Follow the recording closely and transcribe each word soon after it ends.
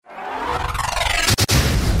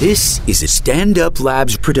This is a Stand Up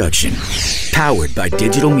Labs production, powered by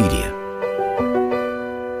digital media.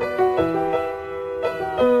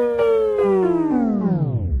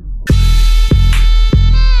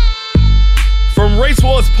 From Race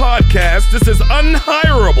Wars Podcast, this is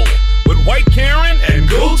Unhirable with White Karen and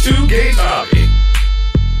Go-To Gay Tommy.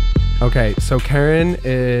 Okay, so Karen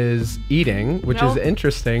is eating, which is Nope.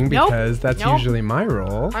 interesting Nope. because that's Nope. usually my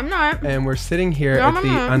role. I'm not. And we're sitting here No, at I'm the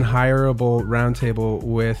not. Unhirable Roundtable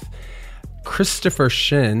with Christopher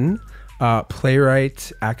Shin,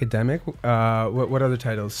 playwright, academic. What other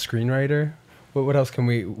titles? Screenwriter. What else can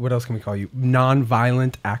we call you?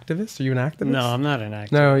 Non-violent activist? Are you an activist? No, I'm not an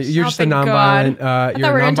activist. No, you're Oh, just a thank non-violent. God. I You're thought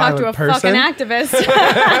we were a going to talk to a non-violent person. fucking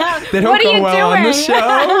activist. They don't What are go you well on the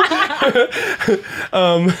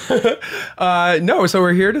doing? show. No, so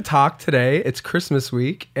we're here to talk today. It's Christmas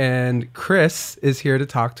week, and Chris is here to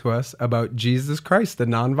talk to us about Jesus Christ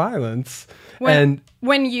and nonviolence.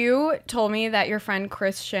 When you told me that your friend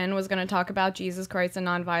Christian was going to talk about Jesus Christ and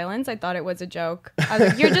nonviolence, I thought it was a joke. I was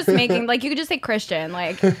like, you're just making, like, you could just say Christian.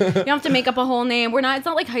 Like, you don't have to make up a whole name. It's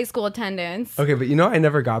not like high school attendance. Okay, but I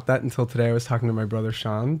never got that until today. I was talking to my brother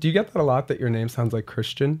Sean. Do you get that a lot, that your name sounds like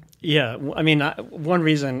Christian? Yeah, I mean, one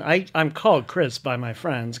reason I'm called Chris by my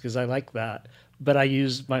friends because I like that, but I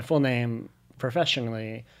use my full name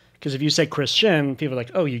professionally. Because if you say Christian, people are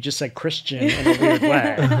like, oh, you just said Christian in a weird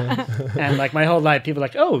way. And like my whole life, people are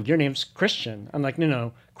like, oh, your name's Christian. I'm like,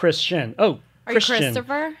 no, Christian. Oh, Are Christian. you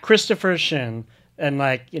Christopher? Christopher Shin. And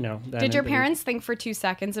like, Did your parents think for 2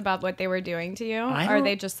 seconds about what they were doing to you? Or are don't-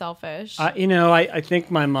 they just selfish? I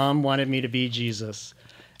think my mom wanted me to be Jesus.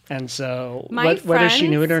 And so My whether she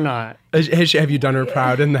knew it friends- or not. Have you done her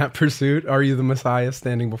proud in that pursuit? Are you the Messiah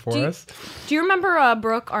standing before us? Do you remember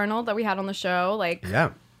Brooke Arnold that we had on the show? Like,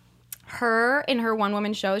 Yeah. her in her one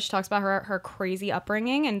woman show, she talks about her crazy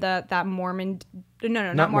upbringing and that Mormon,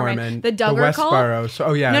 not Not Mormon, Mormon. the Duggar cult. Westboro. So,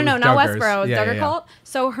 No, it was not Duggars. Westboro, Yeah, Duggar yeah. cult.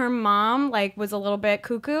 So her mom was a little bit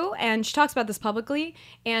cuckoo, and she talks about this publicly,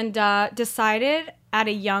 and decided at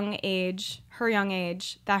her young age,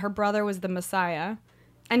 that her brother was the Messiah,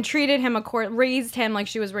 and treated him raised him like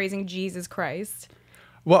she was raising Jesus Christ.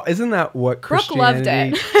 Well, isn't that what Brooke loved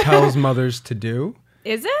Christianity it. tells mothers to do?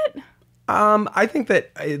 Is it? I think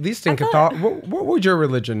that at least in Catholic, what was your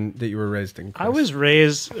religion that you were raised in? Chris? I was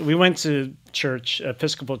raised, we went to church,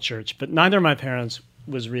 Episcopal church, but neither of my parents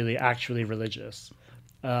was really actually religious.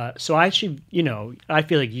 So I actually, I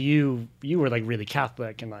feel like you were like really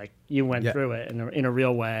Catholic and like you went through it in a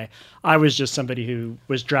real way. I was just somebody who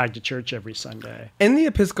was dragged to church every Sunday. In the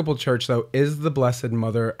Episcopal Church, though, is the Blessed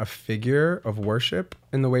Mother a figure of worship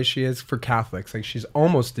in the way she is for Catholics? Like she's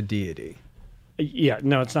almost a deity. Yeah,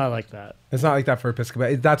 no, it's not like that. It's not like that for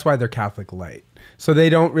Episcopal. That's why they're Catholic light. So they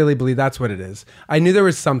don't really believe that's what it is. I knew there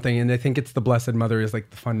was something, and I think it's the Blessed Mother is like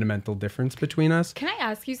the fundamental difference between us. Can I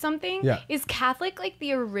ask you something? Yeah. Is Catholic like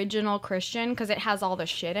the original Christian because it has all the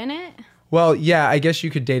shit in it? Well, yeah, I guess you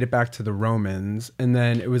could date it back to the Romans, and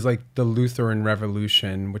then it was like the Lutheran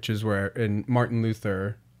Revolution, which is where Martin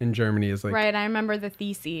Luther in Germany is like, Right, I remember the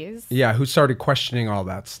theses. yeah, who started questioning all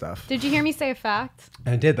that stuff. Did you hear me say a fact?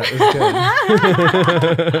 I did. That was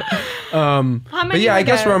good. How many But yeah, I were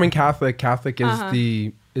guess good? Roman Catholic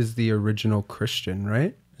is the original Christian,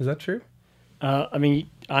 right? Is that true? I mean,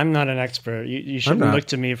 I'm not an expert. You shouldn't not. look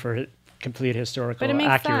to me for complete historical But it makes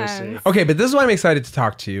accuracy. sense. Okay, but this is why I'm excited to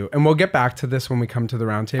talk to you, and we'll get back to this when we come to the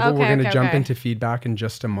roundtable. We're Okay, going to jump okay. into feedback in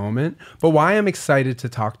just a moment. But why I'm excited to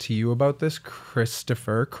talk to you about this, Chris,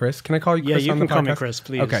 can I call you Yeah, Chris you on the can call me podcast? Chris,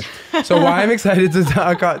 please. Okay. So why I'm excited to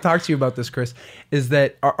talk to you about this, Chris, is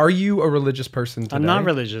that are you a religious person today? I'm not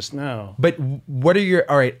religious, no. But what are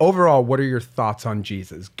your thoughts on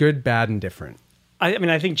Jesus? Good, bad, and different. I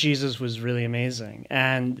mean, I think Jesus was really amazing.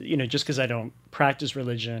 And, just because I don't practice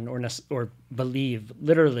religion or believe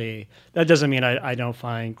literally, that doesn't mean I don't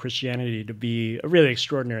find Christianity to be a really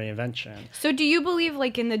extraordinary invention. So do you believe,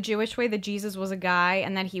 like, in the Jewish way that Jesus was a guy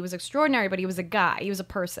and that he was extraordinary, but he was a guy? He was a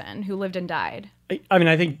person who lived and died. I mean,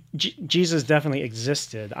 I think Jesus definitely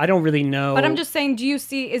existed. I don't really know. But I'm just saying, do you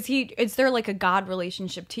see, is there like a God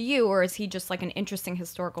relationship to you, or is he just like an interesting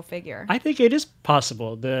historical figure? I think it is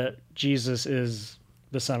possible that Jesus is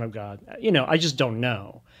the Son of God. I just don't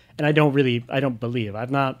know. And I don't believe.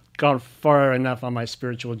 I've not gone far enough on my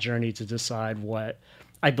spiritual journey to decide what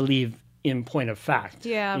I believe in point of fact.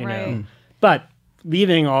 Yeah, right. But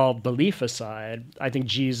leaving all belief aside, I think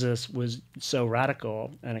Jesus was so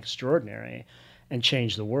radical and extraordinary and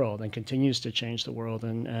changed the world and continues to change the world.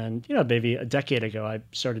 And maybe a decade ago, I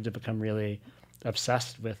started to become really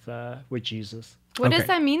obsessed with Jesus. What Okay. does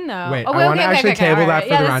that mean, though? Wait, oh, I want to actually table all that right. for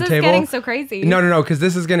yeah, the round this table. is getting so crazy. No, because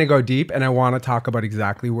this is going to go deep, and I want to talk about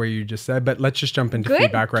exactly where you just said. But let's just jump into Good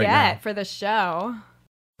feedback right now. for the show.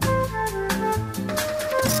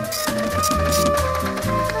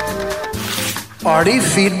 Artie,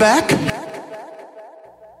 feedback?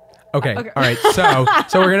 Okay. All right.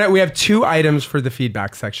 So we have 2 items for the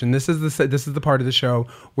feedback section. This is the part of the show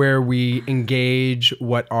where we engage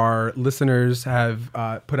what our listeners have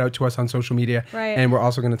put out to us on social media, Right. and we're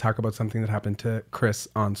also going to talk about something that happened to Chris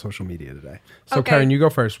on social media today. So Okay. Karen, you go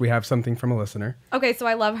first. We have something from a listener. Okay, so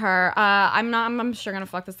I love her. I'm sure gonna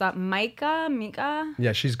fuck this up. Mika.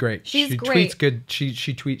 Yeah, she's great. She's she great. tweets good. She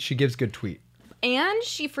tweets. She gives good tweet. And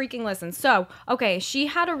she freaking listens. So, okay, she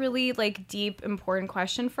had a really like deep, important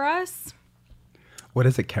question for us. What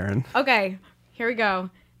is it, Karen? Okay, here we go.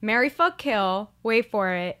 Marry, fuck, kill. Wait for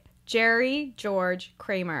it. Jerry, George,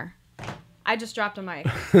 Kramer. I just dropped a mic.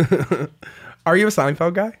 Are you a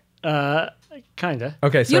Seinfeld guy? Kinda.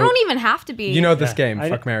 Okay, so You don't even have to be. you know this Yeah, game, I-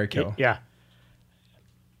 fuck, marry, kill. Yeah.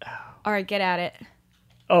 All right, get at it.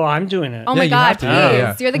 Oh, I'm doing it. Oh my you God, have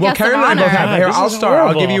to. please. You're the well, guest Karen of and I both honor. have. Here, This I'll is start.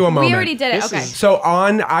 I'll give you a horrible. moment. We already did it. This Okay. is- So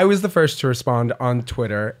I was the first to respond on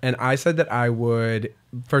Twitter, and I said that I would,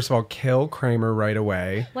 first of all, kill Kramer right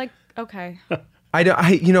away. Like, okay. I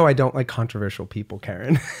don't like controversial people,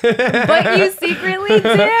 Karen. But you secretly do.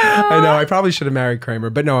 I know. I probably should have married Kramer,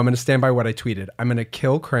 but no, I'm going to stand by what I tweeted. I'm going to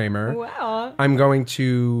kill Kramer. Wow. I'm going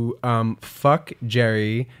to fuck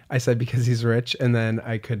Jerry. I said because he's rich, and then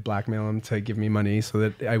I could blackmail him to give me money so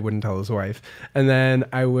that I wouldn't tell his wife. And then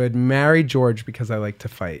I would marry George because I like to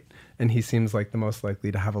fight, and he seems like the most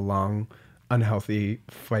likely to have a long, unhealthy,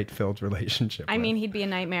 fight-filled relationship. I with. mean, he'd be a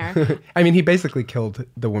nightmare. I mean, he basically killed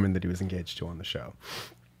the woman that he was engaged to on the show.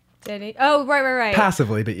 Did he? Oh, right.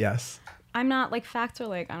 Passively, but yes. I'm not like facts are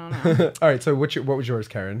like, I don't know. All right, so what was yours,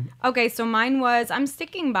 Karen? Okay, so mine was, I'm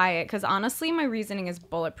sticking by it because honestly, my reasoning is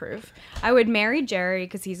bulletproof. I would marry Jerry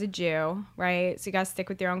because he's a Jew, right? So you got to stick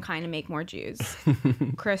with your own kind and make more Jews.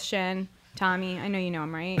 Christian, Tommy, I know you know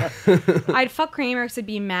him, right? I'd fuck Kramer because it'd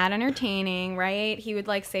be mad entertaining, right? He would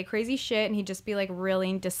like say crazy shit and he'd just be like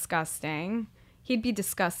really disgusting. He'd be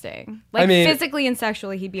disgusting. Like I mean- physically and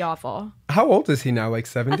sexually, he'd be awful. How old is he now? Like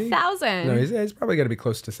 70? 1,000. No, he's probably got to be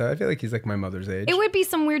close to 7. I feel like he's like my mother's age. It would be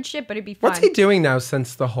some weird shit, but it'd be fun. What's he doing now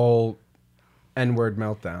since the whole N-word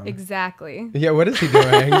meltdown? Exactly. Yeah, what is he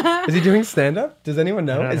doing? Is he doing stand-up? Does anyone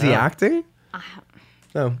know? don't Is he know. acting?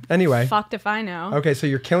 No. Anyway. Fucked if I know. Okay, so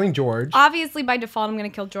you're killing George. Obviously, by default, I'm going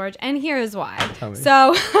to kill George, and here's why. me.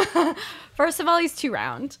 So, first of all, he's 2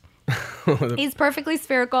 round. He's perfectly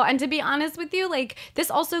spherical, and to be honest with you, like this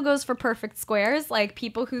also goes for perfect squares. Like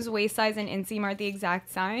people whose waist size and inseam are the exact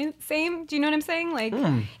same. Do you know what I'm saying? Like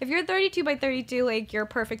if you're 32 by 32, like you're a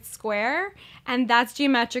perfect square, and that's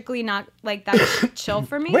geometrically not like that chill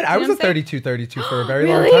for me. Wait, Do I you was know a what I'm saying? 32 for a very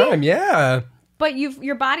Really? long time. Yeah. But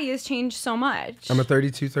your body has changed so much. I'm a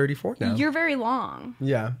 34 now. You're very long.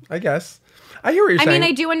 Yeah, I guess. I hear what you're I saying. mean,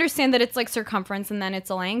 I do understand that it's like circumference and then it's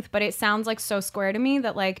a length, but it sounds like so square to me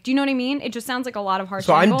that like, do you know what I mean? It just sounds like a lot of harsh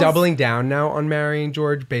So I'm angles. doubling down now on marrying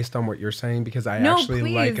George based on what you're saying because I No, actually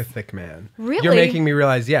like please. a thick man. Really? You're making me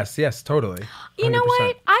realize, yes, totally. You know 100%.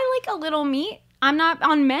 what? I like a little meat. I'm not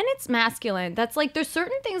on men. It's masculine. That's like there's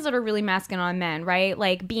certain things that are really masculine on men, right?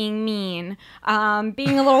 Like being mean,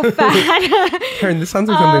 being a little fat. Karen, this sounds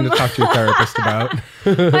like something to talk to your therapist about.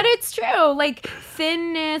 But it's true. Like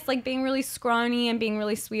thinness, like being really scrawny and being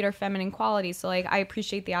really sweet or feminine qualities. So like I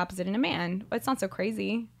appreciate the opposite in a man. But it's not so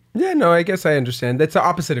crazy. Yeah, no, I guess I understand. That's the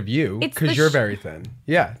opposite of you It's because the you're sh- very thin.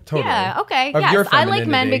 Yeah, totally. Yeah. Okay. Of your Yes. I like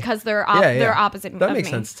men femininity. because they're Yeah, they're opposite That of makes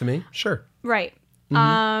me. sense to me. Sure. Right.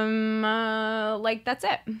 Like that's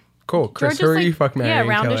it. Cool. Chris, George who is are like- you fuck yeah, marrying,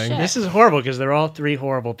 round as killing? shit. This is horrible because they're all 3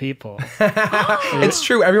 horrible people. It's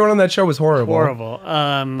true. Everyone on that show was horrible. Horrible.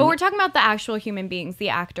 But we're talking about the actual human beings, the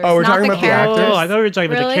actors. Oh, we're not talking the about the characters. actors? Oh, I thought we were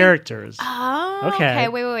talking about Really? the characters. Oh, Okay. okay.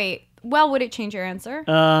 Wait. Well, would it change your answer?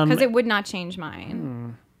 Because it would not change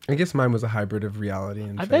mine. I guess mine was a hybrid of reality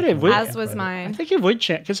and I bet it fiction. would. As was I mine. think it would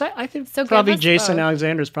change because I think So give probably us Jason both.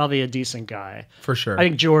 Alexander is probably a decent guy. For sure. I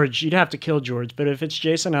think George, you'd have to kill George, but if it's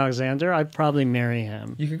Jason Alexander, I'd probably marry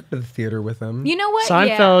him. you could go to the theater with him. You know what?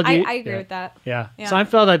 Seinfeld, yeah, you- I agree yeah. with that. Yeah. Yeah.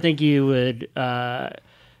 Seinfeld, I think you would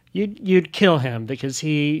you'd kill him because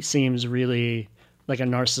he seems really like a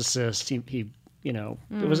narcissist. He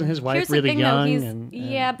wasn't his wife Here's the really thing, young though. He's, and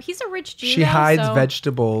yeah, but he's a rich Jew. She though, hides so-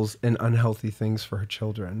 vegetables and unhealthy things for her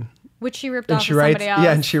children. which she ripped And off she of writes somebody else.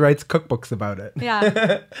 yeah, and she writes cookbooks about it.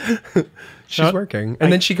 Yeah. She's So, working.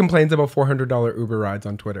 And then she complains about $400 Uber rides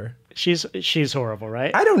on Twitter. She's horrible,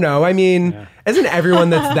 right? I don't know. I mean, isn't everyone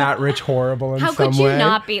that's that rich horrible in How some could you way?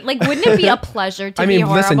 not be? Like, wouldn't it be a pleasure to I be mean,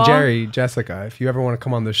 horrible? listen, Jerry, Jessica, if you ever want to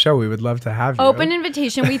come on the show, we would love to have you. Open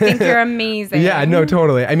invitation. We think you're amazing. Yeah, no,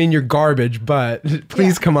 totally. I mean, you're garbage, but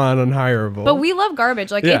please come on Unhireable. But we love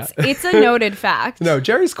garbage. Like, Yeah. it's a noted fact. No,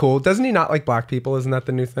 Jerry's cool. Doesn't he not like black people? Isn't that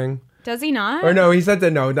the new thing? Does he not? Or no, he said that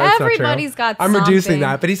no, that's Everybody's not true. got I'm reducing something.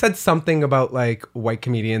 that, but he said something about like white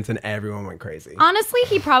comedians and everyone went crazy. Honestly,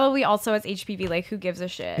 he probably also has HPV. Like, who gives a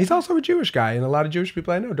shit? He's also a Jewish guy, and a lot of Jewish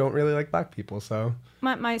people I know don't really like black people, so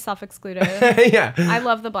Myself excluded. yeah. I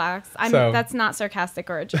love the blacks. So- That's not sarcastic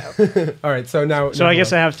or a joke. All right, so now So I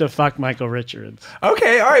guess I have to fuck Michael Richards.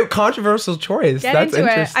 Okay, all right, controversial choice. Get That's into it.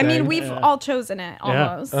 interesting. I mean, we've all chosen it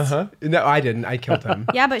almost. Uh-huh. No, I didn't. I killed him.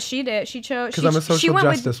 Yeah, but she did. She chose. Because I'm a she social went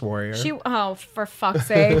with- justice warrior. Oh, for fuck's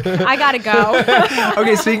sake! I gotta go.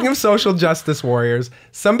 Okay, speaking of social justice warriors,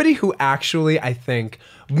 somebody who actually, I think,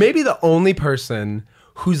 maybe the only person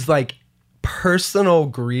who's like personal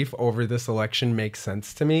grief over this election makes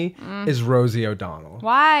sense to me is Rosie O'Donnell.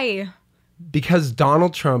 Why? Because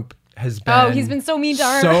Donald Trump has been Oh, he's been so mean to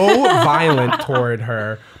her. so violent toward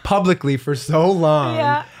her publicly for so long.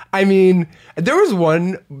 Yeah. I mean, there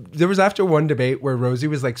was after one debate where Rosie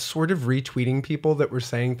was like sort of retweeting people that were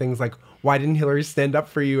saying things like, why didn't Hillary stand up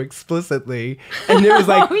for you explicitly? And it was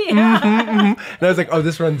like, Oh, yeah. and I was like, oh,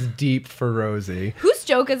 this runs deep for Rosie. Whose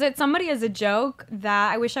joke is it? Somebody has a joke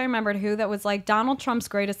that I wish I remembered who, that was like, Donald Trump's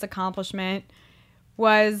greatest accomplishment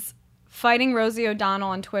was fighting Rosie O'Donnell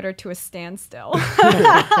on Twitter to a standstill.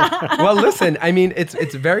 Well, listen, I mean,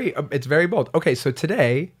 it's very bold. Okay, so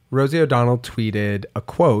today Rosie O'Donnell tweeted a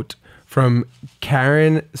quote from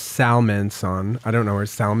Karen Salmonson. I don't know her.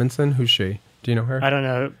 Salmonson? Who's she? Do you know her? I don't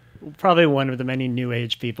know. Probably one of the many new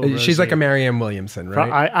age people. She's Rosie. like a Marianne Williamson,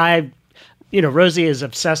 right? Rosie is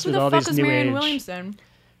obsessed Who with the all fuck these is new Marianne age. Williamson?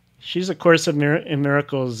 She's a Course in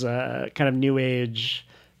Miracles kind of new age,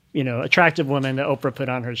 attractive woman that Oprah put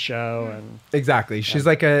on her show. And Exactly. She's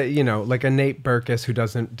like a Nate Berkus who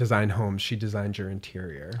doesn't design homes. She designs your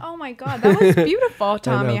interior. Oh my god, that was beautiful,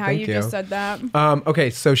 Tommy. How thank you you. just said that. Okay,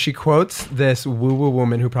 so she quotes this woo-woo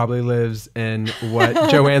woman who probably lives in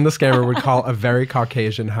what Joanne the Scammer would call a very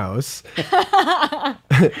Caucasian house.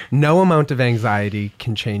 No amount of anxiety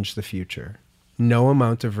can change the future. No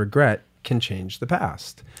amount of regret can change the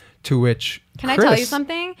past. To which Can I tell you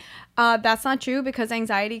something? That's not true, because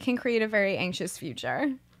anxiety can create a very anxious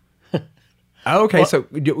future. Okay, so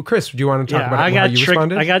Chris, do you want to talk about how you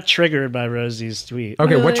responded? I got triggered by Rosie's tweet.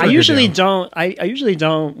 Okay, what Really? I triggered usually you? don't. I usually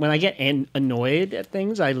don't. When I get annoyed at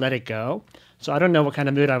things, I let it go. So I don't know what kind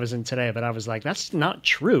of mood I was in today, but I was like, "That's not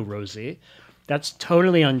true, Rosie. That's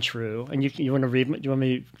totally untrue." And you want to read? Do you want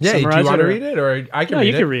me? To Yeah, do you summarize want to or- read it, or I can No, read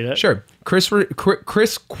it? you can read it. Sure.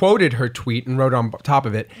 Chris quoted her tweet and wrote on top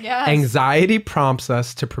of it, Yes. "Anxiety prompts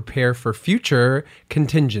us to prepare for future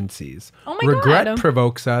contingencies. Oh my Regret God.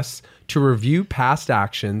 provokes us to review past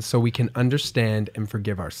actions so we can understand and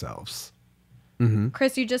forgive ourselves."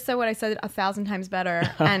 Chris, you just said what I said 1,000 times better,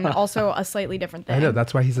 and also a slightly different thing. I know,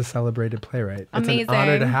 that's why he's a celebrated playwright. It's Amazing. an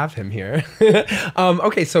honor to have him here.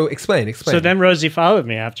 Okay, so explain. So then Rosie followed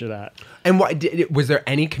me after that. And was there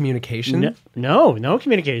any communication? No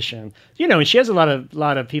communication. And she has a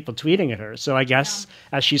lot of people tweeting at her. So I guess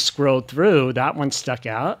as she scrolled through, that one stuck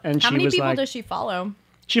out, and How she many was people like, does she follow?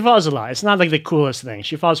 she follows a lot. It's not like the coolest thing.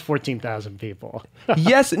 She follows 14,000 people.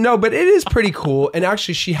 Yes, no, but it is pretty cool. And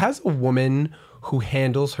actually, she has a woman who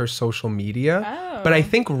handles her social media. But I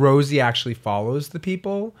think Rosie actually follows the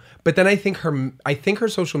people. But then I think her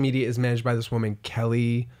social media is managed by this woman,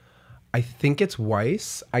 Kelly. I think it's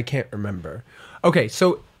Weiss. I can't remember. Okay,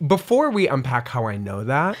 so before we unpack how I know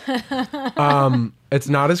that, it's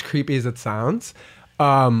not as creepy as it sounds.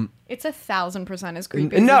 It's 1,000% as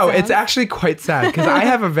creepy. as No, it it's sounds. actually quite sad because I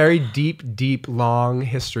have a very deep, long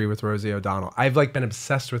history with Rosie O'Donnell. I've been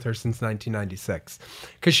obsessed with her since 1996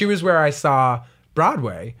 because she was where I saw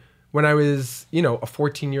Broadway when I was, a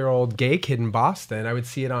 14-year-old gay kid in Boston. I would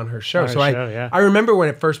see it on her show. I remember when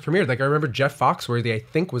it first premiered. I remember Jeff Foxworthy, I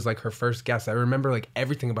think, was her first guest. I remember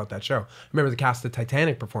everything about that show. I remember the cast of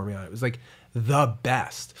Titanic performing on it. It was the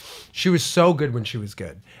best. She was so good when she was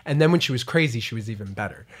good. And then when she was crazy, she was even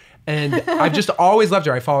better. And I've just always loved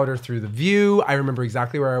her. I followed her through The View. I remember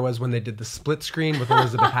exactly where I was when they did the split screen with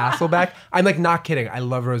Elizabeth Hasselbeck. I'm not kidding. I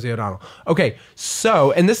love Rosie O'Donnell. Okay,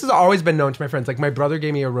 so, and this has always been known to my friends. My brother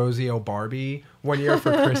gave me a Rosie O'Barbie one year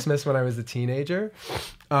for Christmas when I was a teenager.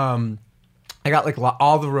 I got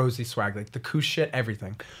all the Rosie swag, the cool shit,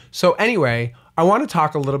 everything. So anyway, I want to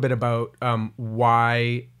talk a little bit about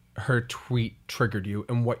why her tweet triggered you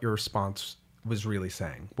and what your response was really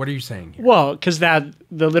saying. What are you saying here? Well, because the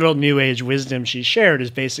little new age wisdom she shared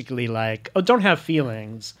is basically like, oh, don't have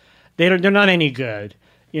feelings. They're not any good.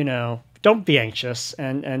 You know, don't be anxious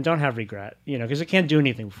and don't have regret. You know, because it can't do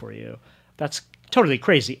anything for you. That's totally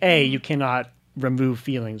crazy. You cannot remove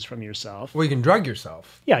feelings from yourself. Well, you can drug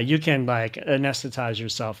yourself. Yeah, you can like anesthetize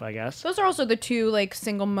yourself, I guess. Those are also the two like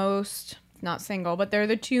not single, but they're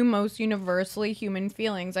the two most universally human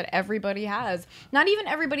feelings that everybody has. Not even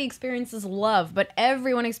everybody experiences love, but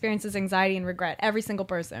everyone experiences anxiety and regret. Every single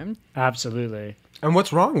person. Absolutely. And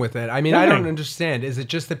what's wrong with it? I mean, I don't understand. Is it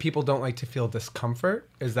just that people don't like to feel discomfort?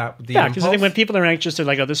 Is that the impulse? Because I think when people are anxious, they're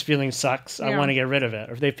like, oh, this feeling sucks. I want to get rid of it.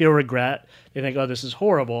 Or if they feel regret, they think, oh, this is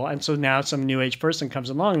horrible. And so now some new age person comes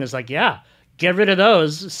along and is like, yeah, get rid of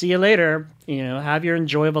those. See you later. You know, have your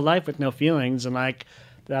enjoyable life with no feelings. And like,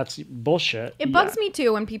 that's bullshit. It bugs me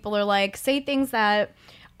too when people are like, say things that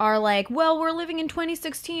are like, well, we're living in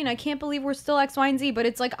 2016. I can't believe we're still X, Y, and Z. But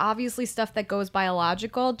it's like obviously stuff that goes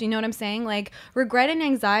biological. Do you know what I'm saying? Like regret and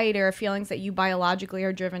anxiety are feelings that you biologically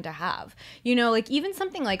are driven to have. You know, like even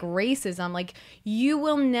something like racism, like you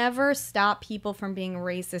will never stop people from being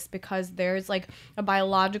racist because there's like a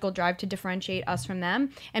biological drive to differentiate us from them.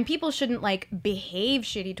 And people shouldn't like behave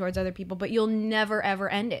shitty towards other people, but you'll never ever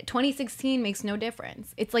end it. 2016 makes no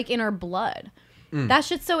difference. It's like in our blood. That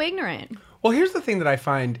shit's so ignorant. Well, here's the thing that I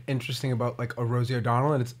find interesting about like a Rosie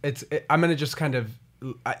O'Donnell, and I'm gonna just kind of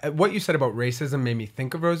what you said about racism made me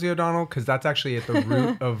think of Rosie O'Donnell because that's actually at the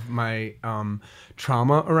root of my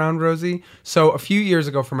trauma around Rosie. So a few years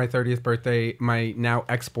ago for my 30th birthday, my now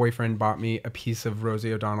ex-boyfriend bought me a piece of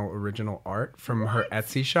Rosie O'Donnell original art from her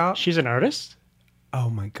Etsy shop. She's an artist? Oh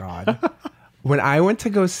my God. When I went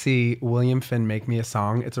to go see William Finn Make Me a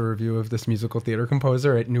Song, it's a review of this musical theater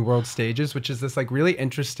composer at New World Stages, which is this like really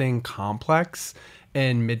interesting complex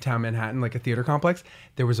in Midtown Manhattan, like a theater complex.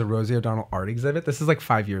 There was a Rosie O'Donnell art exhibit. This is like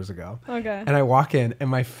 5 years ago. Okay. And I walk in, and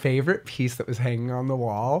my favorite piece that was hanging on the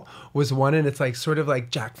wall was one, and it's like sort of like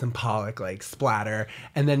Jackson Pollock, like splatter,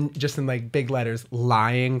 and then just in like big letters,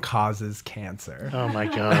 lying causes cancer. Oh my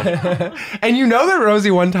God. And you know that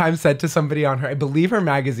Rosie one time said to somebody on her, I believe her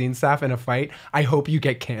magazine staff in a fight, I hope you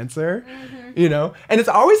get cancer. You know? And it's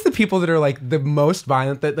always the people that are like the most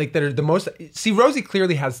violent, that are the most. See, Rosie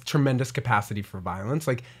clearly has tremendous capacity for violence.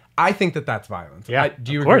 Like, I think that that's violence. Yeah.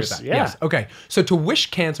 Do you of agree course, with that? yeah. Yes. Okay. So to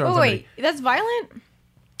wish cancer on somebody. Wait, that's violent?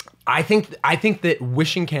 I think that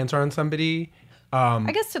wishing cancer on somebody.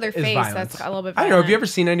 I guess to their is face, violence. that's a little bit violent. I don't know. Have you ever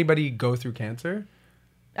seen anybody go through cancer?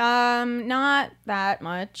 Not that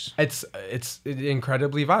much. It's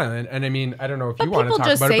incredibly violent, and I mean, I don't know if But you want to people talk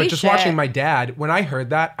just about it, but say just shit. watching my dad, when I heard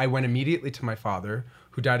that, I went immediately to my father,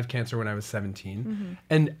 who died of cancer when I was 17,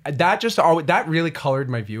 and that really colored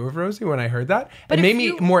my view of Rosie when I heard that. But it made if me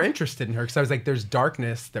you- more interested in her because I was like, there's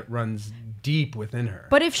darkness that runs deep within her.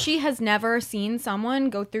 But if she has never seen someone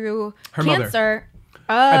go through Her mother. cancer,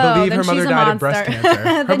 I believe then her mother she's a died of breast monster.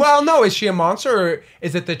 cancer. Well, no, is she a monster, or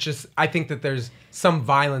is it that just I think that there's some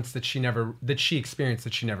violence that she experienced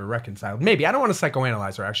that she never reconciled? Maybe. I don't want to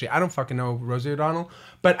psychoanalyze her, actually. I don't fucking know Rosie O'Donnell,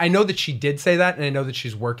 but I know that she did say that, and I know that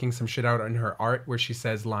she's working some shit out in her art where she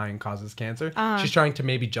says lying causes cancer. She's trying to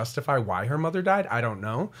maybe justify why her mother died. I don't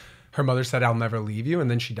know. Her mother said, I'll never leave you, and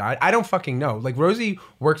then she died. I don't fucking know. Like, Rosie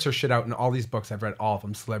works her shit out in all these books. I've read all of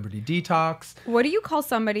them. Celebrity Detox. What do you call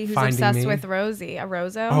somebody who's Finding obsessed Me. with Rosie? A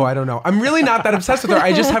Roso? Oh, I don't know. I'm really not that obsessed with her.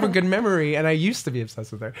 I just have a good memory, and I used to be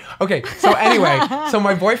obsessed with her. Okay, so anyway, so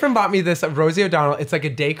my boyfriend bought me this Rosie O'Donnell. It's like a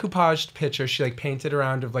decoupaged picture. She like painted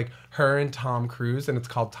around of like her and Tom Cruise, and it's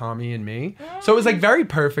called Tommy and Me. So it was like very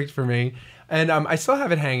perfect for me. And I still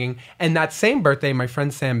have it hanging. And that same birthday, my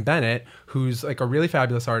friend Sam Bennett, who's like a really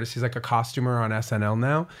fabulous artist, he's like a costumer on SNL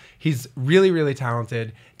now. He's really, really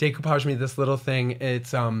talented. Decoupaged me this little thing.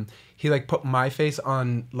 It's he like put my face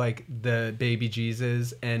on like the baby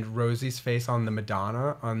Jesus and Rosie's face on the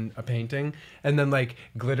Madonna on a painting, and then like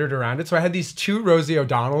glittered around it. So I had these two Rosie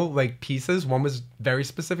O'Donnell like pieces. One was very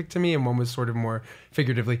specific to me, and one was sort of more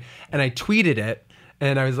figuratively. And I tweeted it,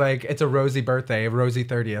 and I was like, "It's a Rosie birthday, a Rosie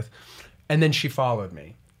 30th." And then she followed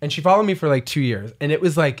me. And she followed me for like 2 years. And it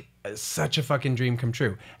was like such a fucking dream come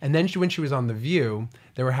true. And then when she was on The View,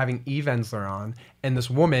 they were having Eve Ensler on. And this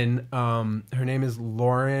woman, her name is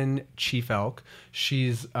Lauren Chiefelk.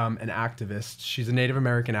 She's an activist. She's a Native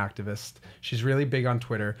American activist. She's really big on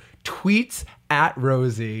Twitter. Tweets at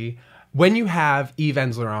Rosie. When you have Eve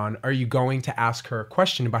Ensler on, are you going to ask her a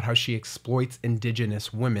question about how she exploits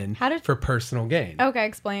indigenous women for personal gain? Okay,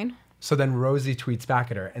 explain. So then Rosie tweets back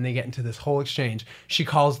at her, and they get into this whole exchange. She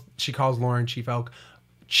calls Lauren Chiefelk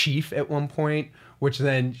Chief at one point, which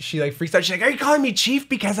then she like freaks out. She's like, "Are you calling me chief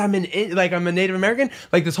because I'm I'm a Native American?"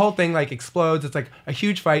 Like this whole thing like explodes. It's like a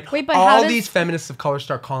huge fight. Wait, but all these feminists of color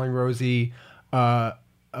start calling Rosie a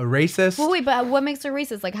racist. Well, wait, but what makes her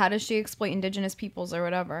racist? Like, how does she exploit indigenous peoples or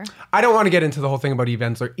whatever? I don't want to get into the whole thing about Eve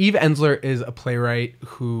Ensler. Eve Ensler is a playwright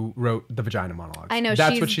who wrote the Vagina Monologues. I know.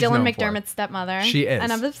 That's she's what she's Dylan known McDermott's for. stepmother. She is.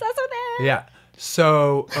 And I'm obsessed with it. Yeah.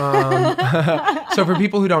 So, so for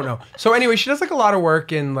people who don't know, so anyway, she does like a lot of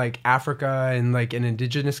work in like Africa and like in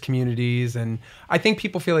indigenous communities, and I think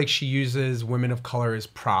people feel like she uses women of color as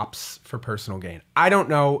props for personal gain. I don't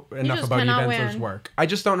know enough just about Eve cannot Ensler's win. work. I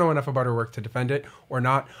just don't know enough about her work to defend it or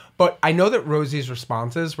not. But I know that Rosie's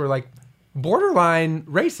responses were like borderline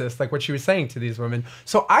racist, like what she was saying to these women.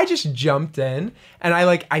 So I just jumped in and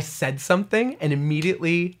I said something, and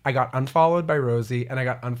immediately I got unfollowed by Rosie and I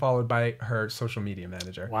got unfollowed by her social media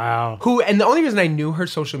manager. Wow. And the only reason I knew her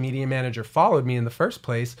social media manager followed me in the first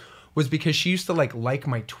place was because she used to like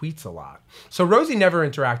my tweets a lot. So Rosie never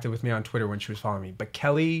interacted with me on Twitter when she was following me, but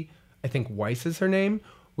Kelly, I think Weiss is her name,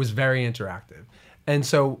 was very interactive. And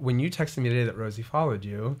so when you texted me today that Rosie followed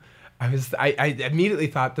you, I immediately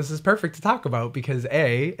thought this is perfect to talk about because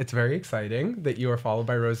A, it's very exciting that you are followed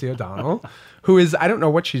by Rosie O'Donnell, who is, I don't know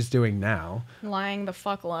what she's doing now. Lying the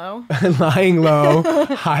fuck low. Lying low,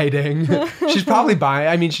 hiding. She's probably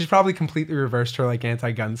she's probably completely reversed her like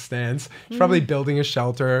anti-gun stance. She's probably building a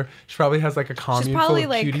shelter. She probably has like a commune full probably, of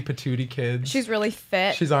like, cutie patootie kids. She's really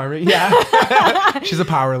fit. She's army. Yeah. She's a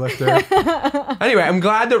power lifter. Anyway, I'm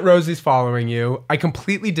glad that Rosie's following you. I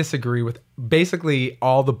completely disagree with basically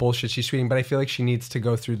all the bullshit she's tweeting, but I feel like she needs to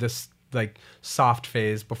go through this like soft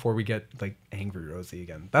phase before we get like angry Rosie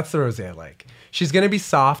again. That's the Rosie I like. She's gonna be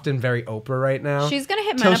soft and very Oprah right now. She's gonna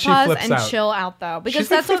hit till she menopause flips and out. chill out though, because She's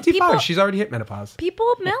that's like what 55. people. She's already hit menopause.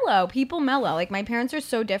 People mellow. Like my parents are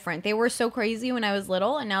so different. They were so crazy when I was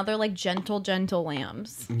little, and now they're like gentle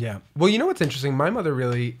lambs. Yeah. Well, you know what's interesting? My mother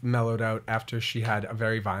really mellowed out after she had a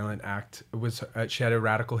very violent act. She had a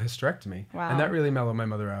radical hysterectomy. Wow. And that really mellowed my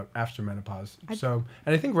mother out after menopause. And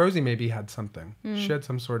I think Rosie maybe had something. She had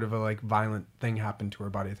some sort of a like violent thing happen to her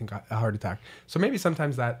body. I think a heart attack. So maybe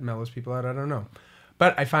sometimes that mellows people out. I don't know.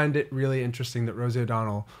 But I find it really interesting that Rosie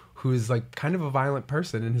O'Donnell, who is like kind of a violent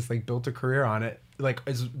person and has like built a career on it, like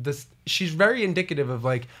is this, she's very indicative of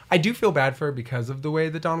like, I do feel bad for her because of the way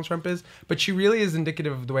that Donald Trump is, but she really is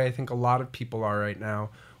indicative of the way I think a lot of people are right now,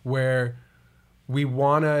 where we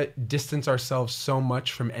want to distance ourselves so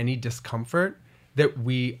much from any discomfort that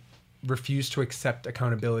we refuse to accept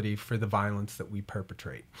accountability for the violence that we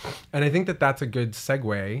perpetrate. And I think that that's a good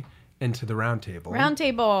segue into the roundtable.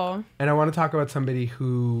 Roundtable. And I want to talk about somebody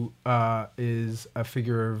who is a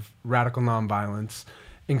figure of radical nonviolence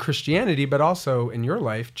in Christianity, but also in your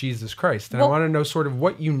life, Jesus Christ. And I want to know sort of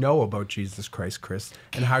what you know about Jesus Christ, Chris,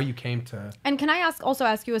 and how you came to... And can I also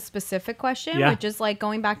ask you a specific question, Yeah. which is like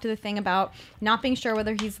going back to the thing about not being sure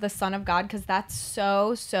whether he's the son of God, because that's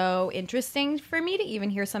so interesting for me to even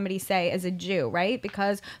hear somebody say as a Jew, right?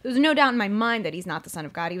 Because there's no doubt in my mind that he's not the son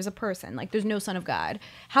of God. He was a person. Like, there's no son of God.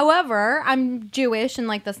 However, I'm Jewish, and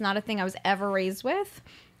like that's not a thing I was ever raised with,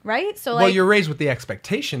 right? So like, Well, you're raised with the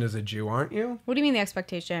expectation as a Jew, aren't you? what do you mean the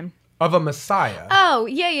expectation? Of a Messiah. Oh,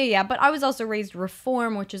 yeah. But I was also raised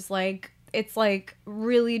Reform, which is like, it's like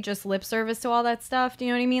really just lip service to all that stuff. Do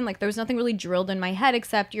you know what I mean? Like there was nothing really drilled in my head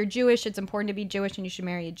except you're Jewish, it's important to be Jewish, and you should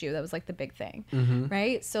marry a Jew. That was like the big thing,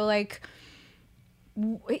 right? So like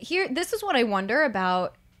this is what I wonder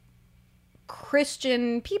about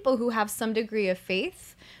Christian people who have some degree of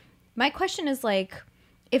faith. My question is like,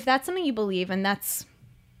 if that's something you believe, and that's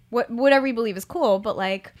whatever you believe is cool, but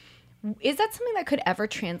like, is that something that could ever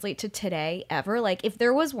translate to today ever? Like if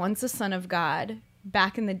there was once a son of God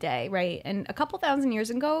back in the day, right? And a couple thousand years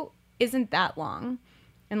ago isn't that long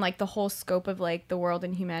in like the whole scope of like the world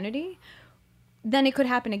and humanity, then it could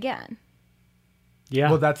happen again. Yeah.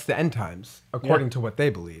 Well, that's the end times, according to what they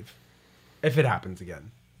believe. If it happens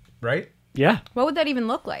again, right? Yeah. What would that even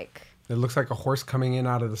look like? It looks like a horse coming in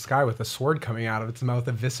out of the sky with a sword coming out of its mouth,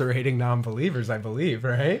 eviscerating non-believers, I believe,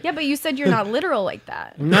 right? Yeah, but you said you're not literal like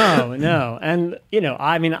that. No. And,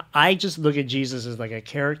 I mean, I just look at Jesus as like a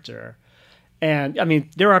character. And, I mean,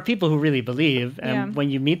 there are people who really believe. And when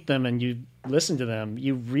you meet them and you listen to them,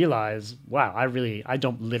 you realize, wow, I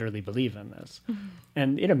don't literally believe in this.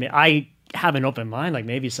 And, I have an open mind. Like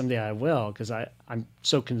maybe someday I will, because I'm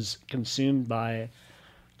so consumed by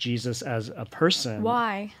Jesus as a person.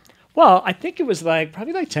 Why? Well, I think it was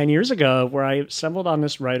probably 10 years ago where I stumbled on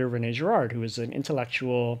this writer, René Girard, who is an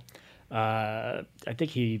intellectual. I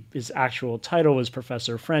think his actual title was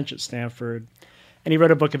Professor of French at Stanford. And he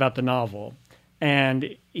wrote a book about the novel.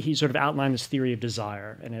 And he sort of outlined this theory of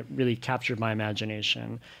desire, and it really captured my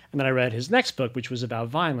imagination. And then I read his next book, which was about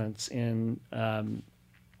violence in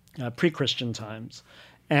pre-Christian times.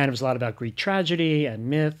 And it was a lot about Greek tragedy and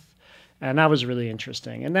myth, and that was really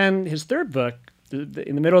interesting. And then his third book, in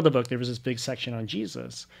the middle of the book, there was this big section on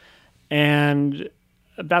Jesus. And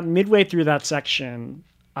about midway through that section,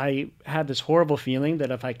 I had this horrible feeling that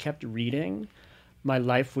if I kept reading, my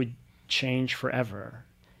life would change forever.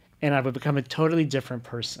 And I would become a totally different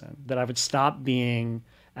person, that I would stop being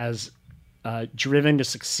as driven to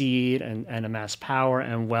succeed and amass power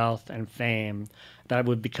and wealth and fame, that I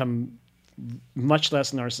would become much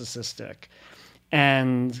less narcissistic.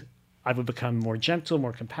 And I would become more gentle,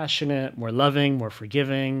 more compassionate, more loving, more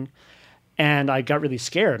forgiving. And I got really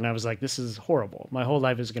scared, and I was like, this is horrible. My whole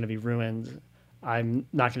life is going to be ruined. I'm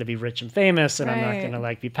not going to be rich and famous, and I'm not going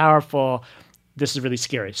to be powerful. This is really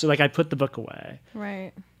scary. So I put the book away.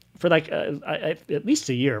 Right. For at least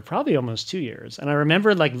a year, probably almost 2 years. And I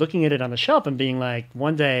remember looking at it on the shelf and being like,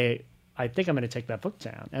 one day, I think I'm going to take that book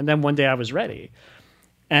down. And then one day I was ready.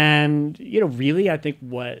 And, really, I think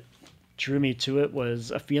what drew me to it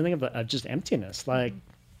was a feeling of just emptiness. I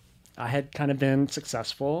had kind of been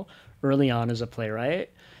successful early on as a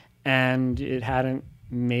playwright, and it hadn't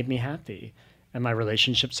made me happy. And my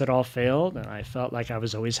relationships had all failed, and I felt like I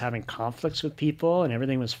was always having conflicts with people, and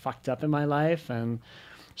everything was fucked up in my life. And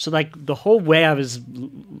so the whole way I was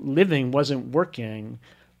living wasn't working,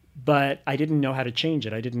 but I didn't know how to change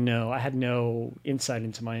it. I had no insight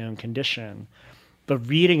into my own condition. But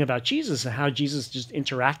reading about Jesus and how Jesus just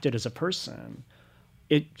interacted as a person,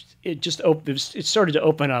 it started to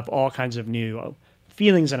open up all kinds of new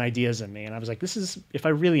feelings and ideas in me. And I was like, if I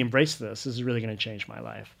really embrace this is really going to change my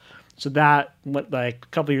life. So that, a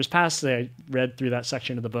couple of years passed, I read through that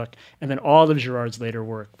section of the book, and then all of Girard's later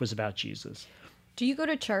work was about Jesus. Do you go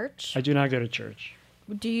to church? I do not go to church.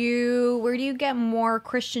 Where do you get more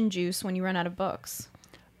Christian juice when you run out of books?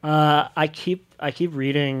 I keep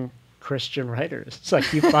reading Christian writers, so I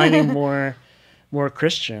keep finding more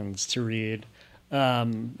Christians to read.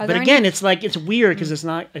 But again, it's weird because it's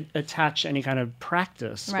not attached to any kind of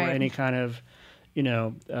practice or any kind of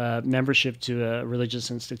membership to a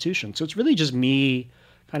religious institution. So it's really just me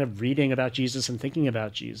kind of reading about Jesus and thinking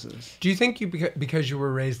about Jesus. Do you think because you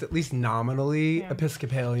were raised at least nominally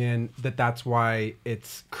Episcopalian, that's why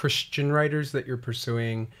it's Christian writers that you're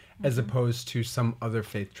pursuing as opposed to some other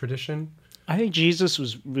faith tradition? I think Jesus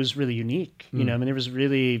was really unique. There was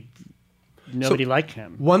really nobody like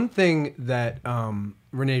him. One thing that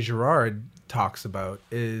René Girard talks about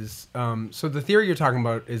is, so the theory you're talking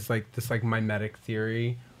about is this mimetic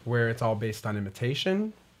theory where it's all based on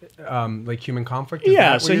imitation. Human conflict?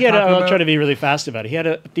 So I'll try to be really fast about it. He had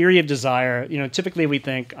a theory of desire. Typically we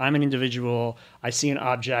think I'm an individual, I see an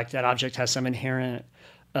object, that object has some inherent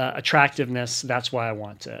attractiveness, that's why I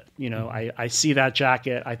want it. I see that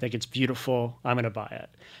jacket, I think it's beautiful, I'm going to buy it.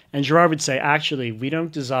 And Girard would say, actually, we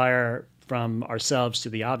don't desire from ourselves to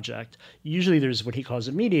the object. Usually there's what he calls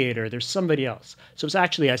a mediator, there's somebody else. So it's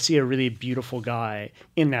actually, I see a really beautiful guy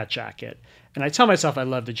in that jacket, and I tell myself I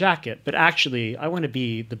love the jacket, but actually I want to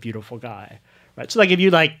be the beautiful guy, right? So if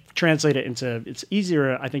you translate it into, it's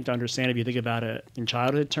easier, I think, to understand if you think about it in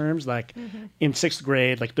childhood terms. In 6th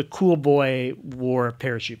grade, the cool boy wore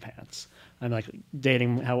parachute pants. I'm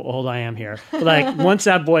dating how old I am here. But once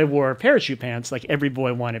that boy wore parachute pants, every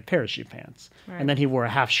boy wanted parachute pants. Right. And then he wore a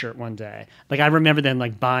half shirt one day. I remember then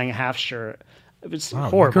buying a half shirt. It was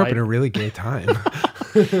horrible. You grew up in a really gay time.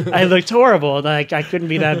 I looked horrible. I couldn't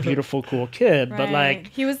be that beautiful, cool kid. Right.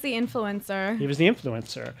 But he was the influencer. He was the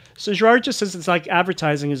influencer. So Girard just says it's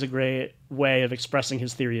advertising is a great way of expressing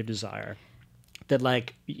his theory of desire.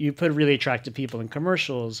 That you put really attractive people in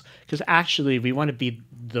commercials because actually we want to be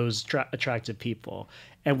those attractive people,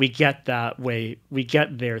 and we get that way. We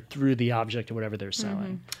get there through the object or whatever they're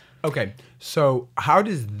selling. Okay, so how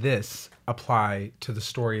does this apply to the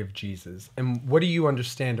story of Jesus, and what do you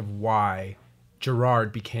understand of why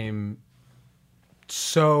Girard became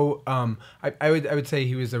so? I would say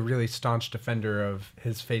he was a really staunch defender of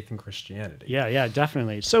his faith in Christianity. Yeah,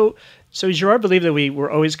 definitely. So Girard believed that we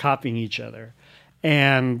were always copying each other.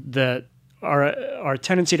 And that our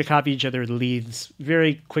tendency to copy each other leads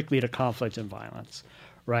very quickly to conflict and violence,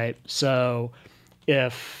 right? So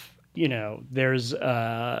if, there's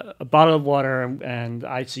a bottle of water and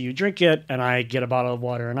I see you drink it, and I get a bottle of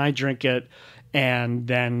water and I drink it, and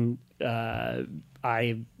then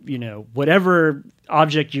whatever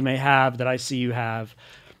object you may have that I see you have,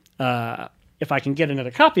 if I can get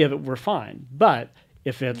another copy of it, we're fine. But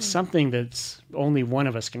if it's something that's only one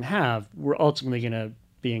of us can have, we're ultimately going to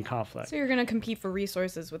be in conflict. So you're going to compete for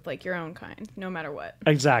resources with like your own kind, no matter what.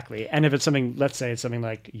 Exactly. And if it's something, let's say it's something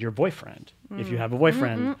like your boyfriend, if you have a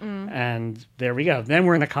boyfriend, and there we go. Then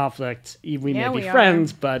we're in a conflict. We may be we are.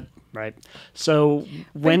 friends, but right. So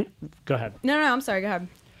go ahead. No, I'm sorry. Go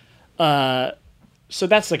ahead. So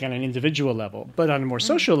that's like on an individual level. But on a more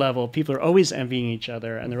social level, people are always envying each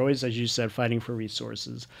other, and they're always, as you said, fighting for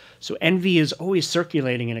resources. So envy is always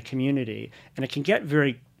circulating in a community, and it can get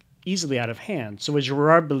very easily out of hand. So what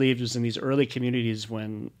Girard believed was in these early communities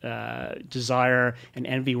when desire and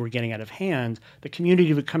envy were getting out of hand, the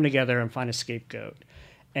community would come together and find a scapegoat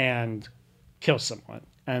and kill someone.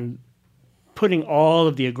 And putting all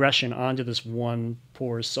of the aggression onto this one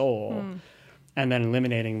poor soul and then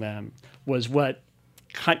eliminating them was what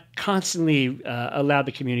constantly allowed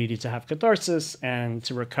the community to have catharsis and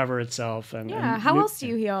to recover itself. And How else do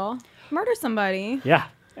you heal? Murder somebody. Yeah.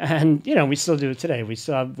 And, we still do it today.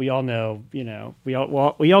 We all know, we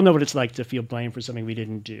all know what it's like to feel blame for something we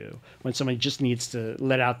didn't do. When somebody just needs to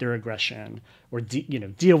let out their aggression or,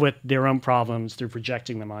 deal with their own problems through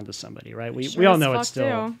projecting them onto somebody, right? We all know it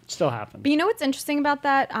still happens. But you know what's interesting about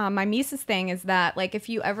that? My Mises thing is that, like, if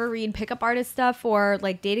you ever read pickup artist stuff or,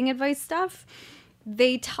 like, dating advice stuff,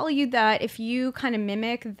 they tell you that if you kind of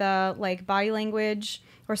mimic the, like, body language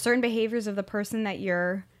or certain behaviors of the person that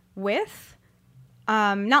you're with,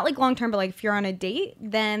 not like long term, but like if you're on a date,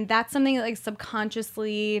 then that's something that like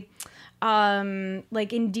subconsciously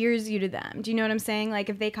like endears you to them. Do you know what I'm saying? Like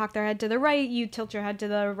if they cock their head to the right, you tilt your head to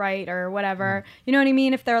the right or whatever. You know what I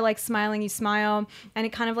mean? If they're like smiling, you smile, and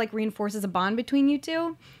it kind of like reinforces a bond between you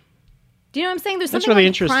two. Do you know what I'm saying? There's That's something really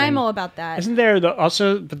like interesting. primal about that. Isn't there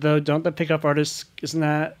don't the pickup artists, isn't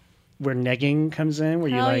that where negging comes in, where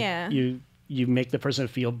Hell you yeah. you make the person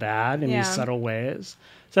feel bad in these subtle ways?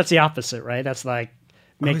 So that's the opposite, right? That's like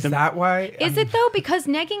Is that why? Is it though? Because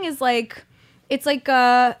negging is like, it's like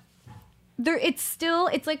it's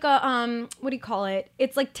like a what do you call it?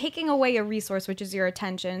 It's like taking away a resource, which is your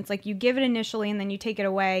attention. It's like you give it initially and then you take it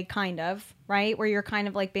away, kind of, right? Where you're kind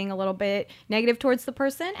of like being a little bit negative towards the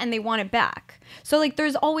person and they want it back. So like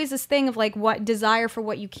there's always this thing of like what desire for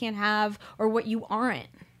what you can't have or what you aren't.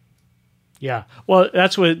 Yeah. Well,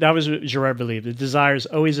 that was what Girard believed. The desire is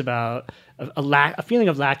always about a feeling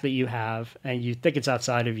of lack that you have, and you think it's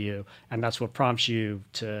outside of you, and that's what prompts you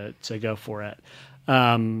to go for it.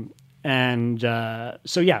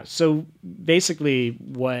 So basically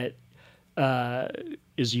what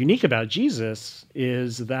is unique about Jesus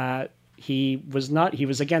is that he was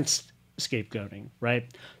against scapegoating, right?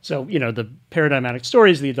 So, the paradigmatic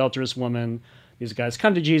stories, the adulterous woman, these guys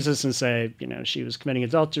come to Jesus and say, she was committing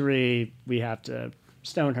adultery. We have to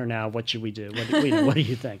stone her now. What should we do? What do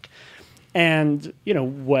you think? And,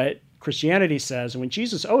 what Christianity says, and what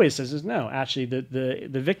Jesus always says is, no, actually, the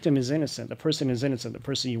victim is innocent. The person is innocent, the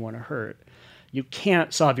person you want to hurt. You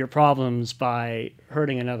can't solve your problems by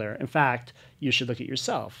hurting another. In fact, you should look at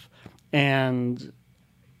yourself and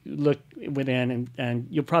look within, and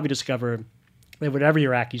you'll probably discover that whatever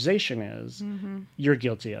your accusation is, you're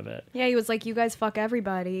guilty of it. Yeah, he was like, you guys fuck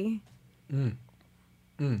everybody.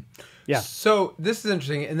 Yeah. So this is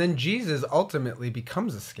interesting. And then Jesus ultimately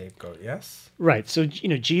becomes a scapegoat, yes? Right. So,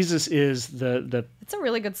 Jesus is the It's a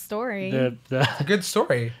really good story. A good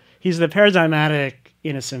story. he's the paradigmatic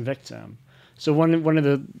innocent victim. So one of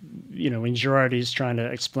the, when Girard is trying to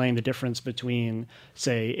explain the difference between,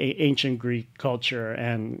 say, ancient Greek culture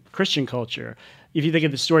and Christian culture, if you think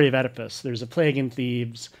of the story of Oedipus, there's a plague in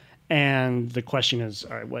Thebes, and the question is,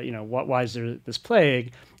 all right, why is there this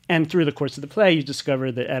plague? And through the course of the play, you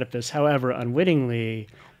discover that Oedipus, however unwittingly,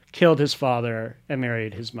 killed his father and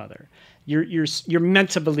married his mother. You're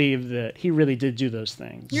meant to believe that he really did do those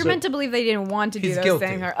things. You're meant to believe they didn't want to do He's those guilty.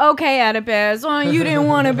 things. Or, okay, Oedipus, well, you didn't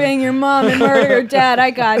want to bang your mom and murder your dad.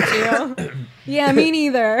 I got you. Yeah, me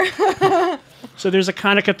neither. So there's a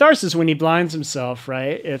kind of catharsis when he blinds himself,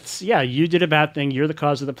 right? It's, you did a bad thing. You're the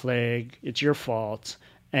cause of the plague. It's your fault.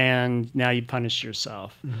 And now you punish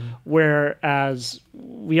yourself. Mm-hmm. Whereas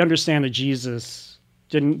we understand that Jesus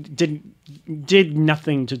did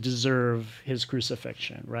nothing to deserve his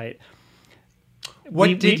crucifixion, right?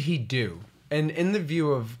 What did he do? And in the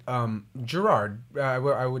view of Girard,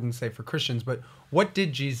 I wouldn't say for Christians, but what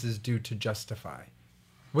did Jesus do to justify?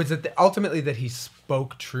 Was it ultimately that he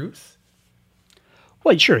spoke truth?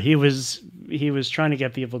 Well, sure. He was trying to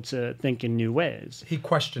get people to think in new ways. He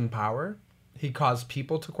questioned power. He caused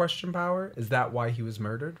people to question power. Is that why he was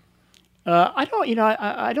murdered?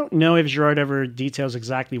 I don't know if Girard ever details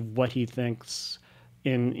exactly what he thinks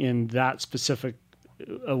in that specific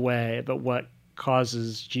way about what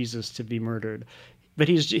causes Jesus to be murdered, but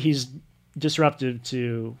he's disruptive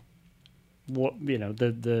to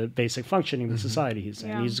the basic functioning of the society. He's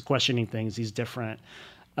saying he's questioning things. He's different.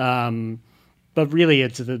 But really,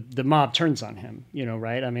 it's the mob turns on him,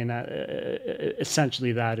 right? I mean,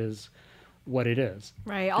 essentially that is what it is.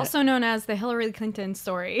 Right. Also known as the Hillary Clinton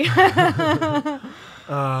story.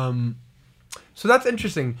 So that's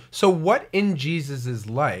interesting. So what in Jesus's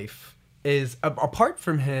life is, apart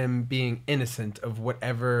from him being innocent of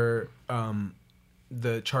whatever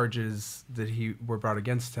the charges that were brought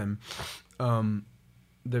against him,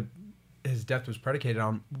 his death was predicated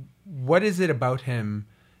on, what is it about him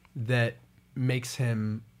that makes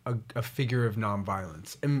him a figure of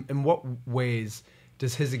nonviolence? In what ways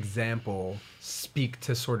does his example speak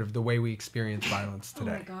to sort of the way we experience violence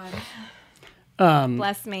today? Oh my God.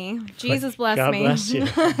 Bless me. Jesus bless God me. bless you.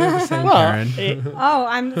 They're the same, Karen.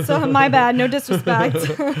 I'm so my bad. No disrespect.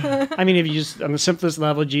 I mean, if you just on the simplest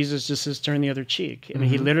level, Jesus just says turn the other cheek. I mean,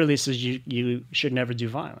 he literally says you should never do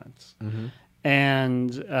violence,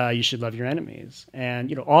 and you should love your enemies,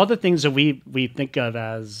 and all the things that we think of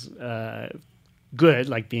as good,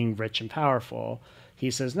 like being rich and powerful. He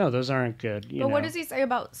says, no, those aren't good. But what does he say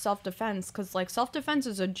about self-defense? Because self-defense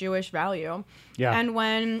is a Jewish value. Yeah. And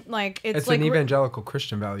when it's an evangelical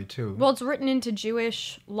Christian value too. Well, it's written into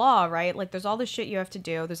Jewish law, right? Like there's all this shit you have to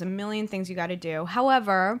do. There's a million things you got to do.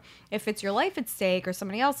 However, if it's your life at stake or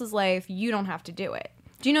somebody else's life, you don't have to do it.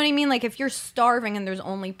 Do you know what I mean? Like if you're starving and there's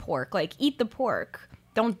only pork, like eat the pork.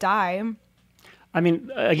 Don't die. I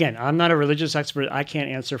mean, again, I'm not a religious expert. I can't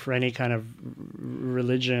answer for any kind of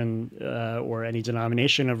religion or any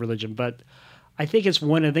denomination of religion, but I think it's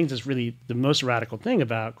one of the things that's really the most radical thing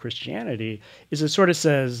about Christianity is it sort of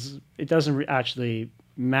says it doesn't actually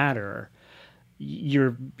matter.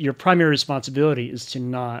 Your primary responsibility is to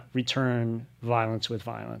not return violence with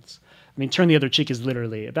violence. I mean, turn the other cheek is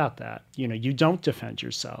literally about that. You don't defend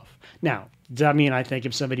yourself. Now, does that mean I think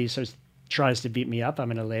if somebody tries to beat me up, I'm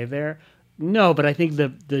going to lay there? No, but I think the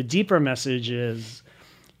deeper message is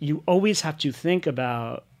you always have to think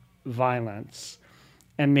about violence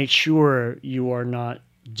and make sure you are not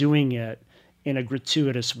doing it in a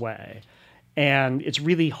gratuitous way. And it's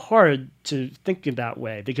really hard to think in that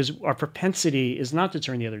way because our propensity is not to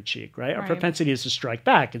turn the other cheek, right? Our propensity is to strike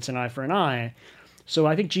back. It's an eye for an eye. So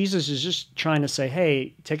I think Jesus is just trying to say,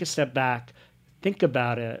 hey, take a step back, think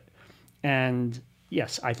about it, and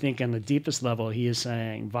yes, I think on the deepest level, he is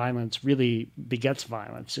saying violence really begets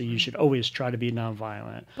violence. So you should always try to be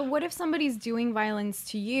nonviolent. But what if somebody's doing violence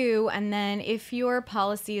to you, and then if your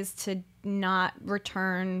policy is to not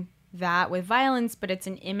return that with violence, but it's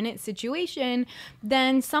an imminent situation,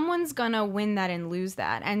 then someone's gonna win that and lose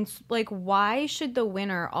that. And why should the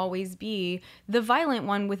winner always be the violent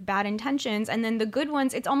one with bad intentions, and then the good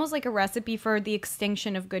ones, it's almost like a recipe for the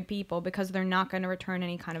extinction of good people because they're not going to return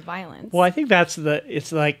any kind of violence? Well, I think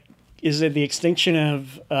is it the extinction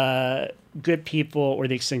of good people or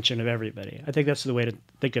the extinction of everybody? I think that's the way to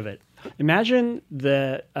think of it. Imagine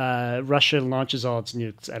that Russia launches all its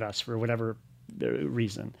nukes at us for whatever the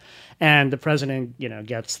reason, and the president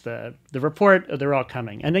gets the report, they're all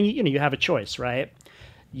coming, and then you have a choice, right?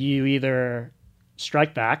 You either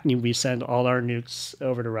strike back and we send all our nukes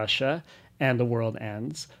over to Russia and the world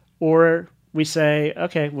ends, or we say,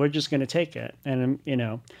 okay, we're just going to take it. And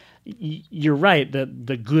you're right that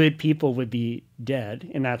the good people would be dead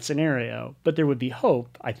in that scenario, but there would be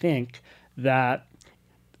hope, I think, that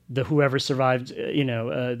whoever survived,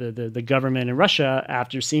 the government in Russia,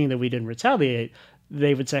 after seeing that we didn't retaliate,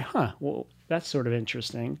 they would say, well, that's sort of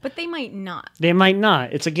interesting. But they might not. They might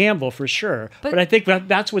not. It's a gamble for sure. But I think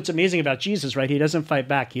that's what's amazing about Jesus, right? He doesn't fight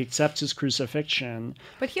back. He accepts his crucifixion.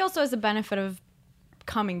 But he also has the benefit of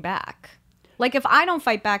coming back. Like if I don't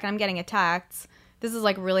fight back and I'm getting attacked, this is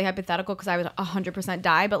really hypothetical because I would 100%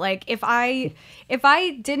 die. But if I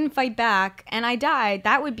didn't fight back and I died,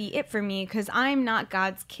 that would be it for me because I'm not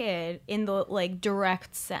God's kid in the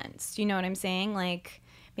direct sense. Do you know what I'm saying?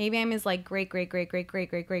 Maybe I'm his great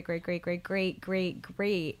grandbaby.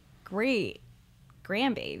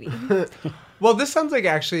 Well, this sounds like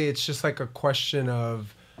actually it's just a question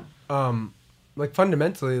of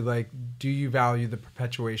fundamentally do you value the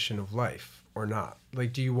perpetuation of life or not?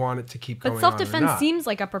 Do you want it to keep going on? But self-defense seems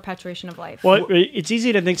like a perpetuation of life. Well, it's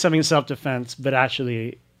easy to think something is self-defense, but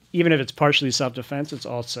actually, even if it's partially self-defense, it's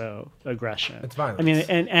also aggression. It's violence. I mean,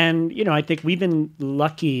 and I think we've been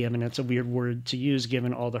lucky. I mean, it's a weird word to use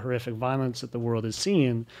given all the horrific violence that the world has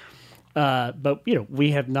seen. But,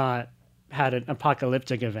 we have not had an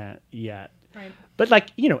apocalyptic event yet. Right.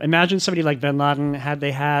 But imagine somebody like bin Laden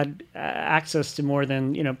had access to more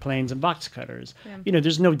than, planes and box cutters. Yeah.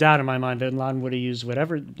 There's no doubt in my mind bin Laden would have used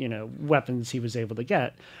whatever, weapons he was able to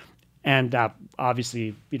get. And that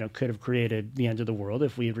obviously, could have created the end of the world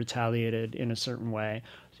if we had retaliated in a certain way.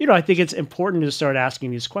 I think it's important to start asking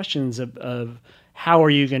these questions of how are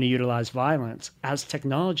you going to utilize violence as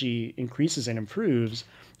technology increases and improves,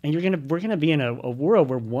 and we're gonna be in a world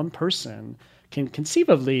where one person can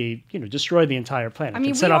conceivably, destroy the entire planet. I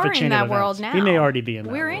mean, can set we off are a chain in that of world events. now. We may already be in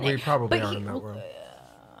that We're world. in We it. probably But are in that world.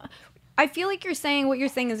 I feel like what you're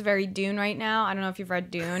saying is very Dune right now. I don't know if you've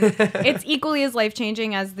read Dune. It's equally as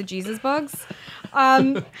life-changing as the Jesus books.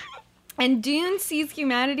 And Dune sees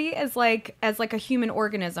humanity as like a human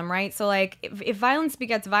organism, right? So like if violence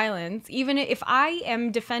begets violence, even if I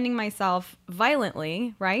am defending myself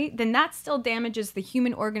violently, right, then that still damages the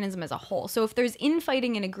human organism as a whole. So if there's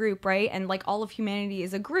infighting in a group, right, and like all of humanity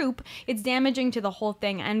is a group, it's damaging to the whole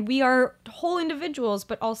thing. And we are whole individuals,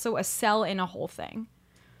 but also a cell in a whole thing.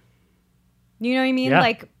 You know what I mean? Yeah.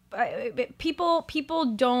 Like people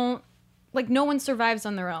don't, like, no one survives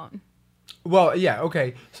on their own. Well, yeah,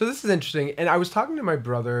 okay. So this is interesting. And I was talking to my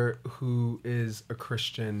brother, who is a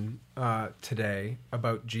Christian, today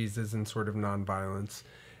about Jesus and sort of nonviolence.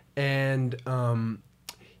 And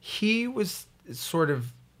he was sort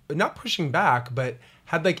of not pushing back, but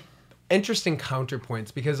had like interesting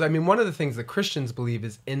counterpoints. Because, I mean, one of the things that Christians believe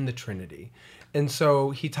is in the Trinity. And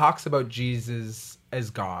so he talks about Jesus as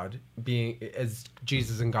God, as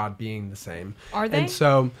Jesus and God being the same. Are they? And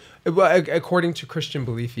so, well, according to Christian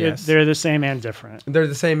belief, yes. They're the same and different. They're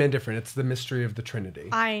the same and different. It's the mystery of the Trinity.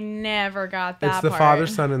 I never got that It's the part. Father,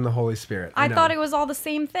 Son, and the Holy Spirit. I know. thought it was all the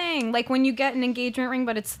same thing. Like when you get an engagement ring,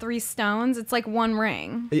 but it's 3 stones, it's like one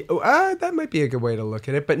ring. That might be a good way to look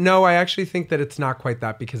at it. But no, I actually think that it's not quite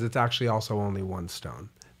that, because it's actually also only 1 stone.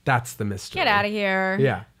 That's the mystery. Get out of here.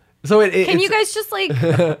 Yeah. So Can you guys just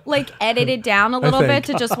like edit it down a little bit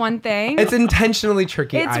to just one thing? It's intentionally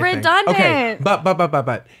tricky. It's I think. redundant. Okay,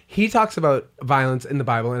 but he talks about violence in the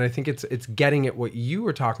Bible, and I think it's getting at what you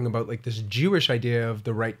were talking about, like this Jewish idea of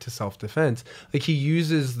the right to self-defense. Like he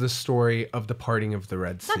uses the story of the parting of the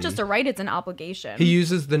Red Sea. It's not just a right, it's an obligation. He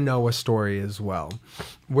uses the Noah story as well,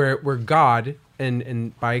 where God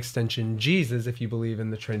and by extension Jesus, if you believe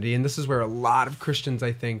in the Trinity, and this is where a lot of Christians,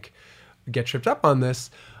 I think, get tripped up on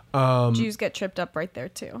this. Jews get tripped up right there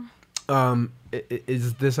too.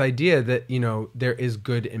 Is this idea that, there is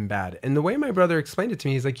good and bad. And the way my brother explained it to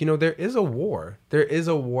me, he's like, there is a war. There is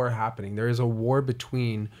a war happening. There is a war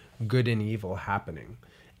between good and evil happening.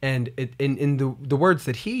 And in the words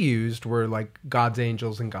that he used were like God's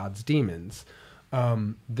angels and God's demons.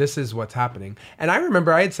 This is what's happening. And I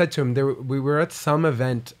remember I had said to him, we were at some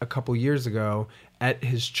event a couple years ago at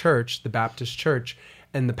his church, the Baptist church,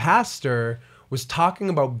 and the pastor was talking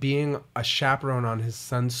about being a chaperone on his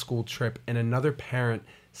son's school trip, and another parent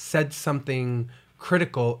said something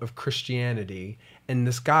critical of Christianity. And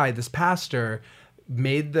this pastor,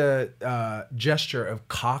 made the gesture of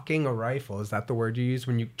cocking a rifle. Is that the word you use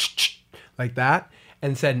when you like that?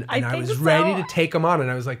 And said, and I was ready to take him on. And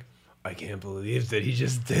I was like, I can't believe that he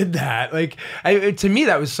just did that. Like, to me,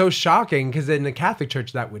 that was so shocking, because in the Catholic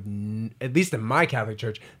Church, that would, at least in my Catholic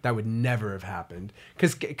Church, that would never have happened.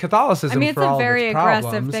 Because Catholicism, I mean, it's for all a very of its aggressive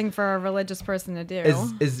problems, thing for a religious person to do.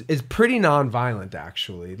 is pretty nonviolent,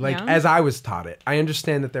 actually. Like, Yeah. as I was taught it. I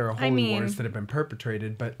understand that there are holy wars that have been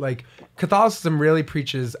perpetrated, but like Catholicism really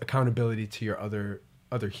preaches accountability to your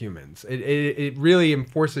other humans. It really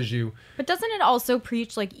enforces you. But doesn't it also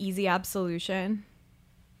preach like easy absolution?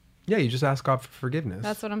 Yeah, you just ask God for forgiveness.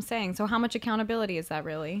 That's what I'm saying. So how much accountability is that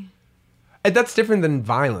really? And that's different than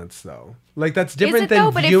violence, though. Like, that's different Is it though?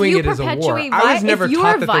 than But if viewing you it as a war. perpetuate I was never if you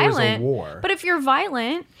taught are that violent, there was a war. But if you're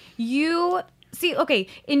violent, you see, okay,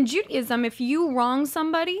 in Judaism, if you wrong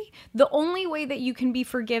somebody, the only way that you can be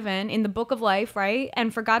forgiven in the book of life, right,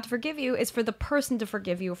 and for God to forgive you, is for the person to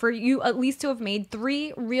forgive you, for you at least to have made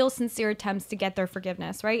 3 real sincere attempts to get their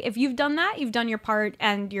forgiveness, right? If you've done that, you've done your part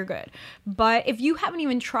and you're good. But if you haven't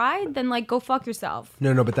even tried, then like go fuck yourself.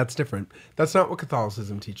 No, but that's different. That's not what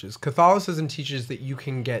Catholicism teaches. Catholicism teaches that you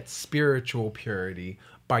can get spiritual purity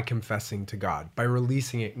by confessing to God, by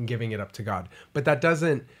releasing it and giving it up to God. But that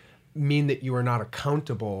doesn't mean that you are not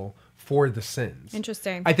accountable for the sins.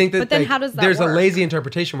 Interesting. I think that, but then how does that there's work? a lazy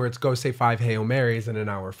interpretation where it's go say 5 Hail Marys and an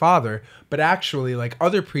Our Father, but actually, like,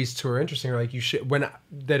 other priests who are interesting are like, you should,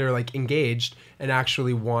 that are like engaged and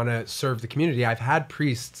actually want to serve the community. I've had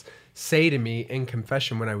priests say to me in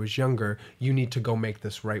confession when I was younger, you need to go make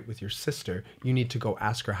this right with your sister. You need to go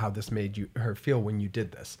ask her how this made her feel when you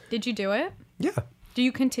did this. Did you do it? Yeah. Do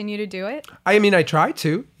you continue to do it? I mean, I try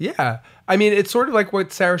to. Yeah. I mean, it's sort of like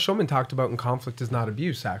what Sarah Schulman talked about in Conflict is Not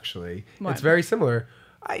Abuse, actually. What? It's very similar.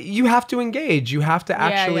 You have to engage. You have to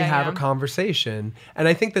actually have yeah. a conversation. And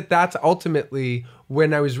I think that that's ultimately,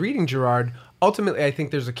 when I was reading Girard, ultimately I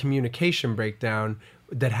think there's a communication breakdown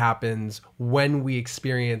that happens when we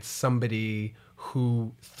experience somebody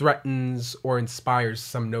who threatens or inspires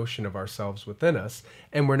some notion of ourselves within us.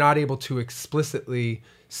 And we're not able to explicitly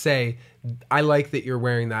say, I like that you're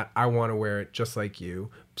wearing that. I want to wear it just like you.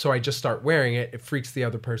 So I just start wearing it. It freaks the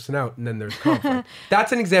other person out. And then there's conflict.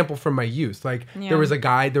 That's an example from my youth. Like there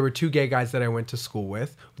were 2 gay guys that I went to school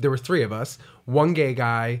with. There were 3 of us. One gay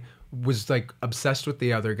guy was like obsessed with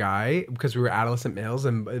the other guy because we were adolescent males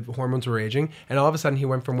and hormones were raging. And all of a sudden he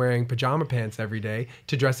went from wearing pajama pants every day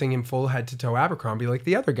to dressing in full head to toe Abercrombie like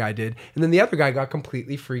the other guy did. And then the other guy got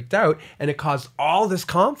completely freaked out, and it caused all this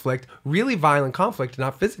conflict, really violent conflict,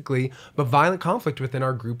 not physically, but violent conflict within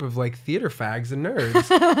our group of like theater fags and nerds.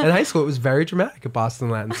 In high school, it was very dramatic at Boston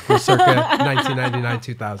Latin School circa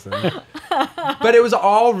 1999-2000. But it was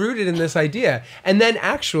all rooted in this idea. And then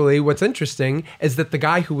actually what's interesting is that the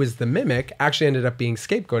guy who was the mimic actually ended up being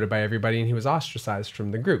scapegoated by everybody, and he was ostracized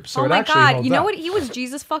from the group. So oh it my actually God. holds You know up. what? He was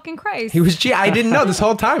Jesus fucking Christ. He was I didn't know this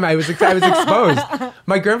whole time. I was exposed.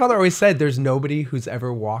 My grandfather always said there's nobody who's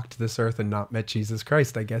ever walked this earth and not met Jesus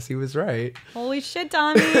Christ. I guess he was right. Holy shit,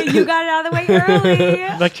 Tommy. You got it out of the way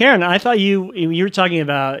early. But Karen, I thought you were talking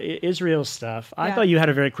about Israel stuff. I Yeah. thought you had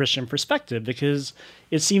a very Christian perspective, because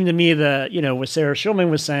it seemed to me that, what Sarah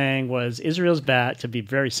Schulman was saying was Israel's bad, to be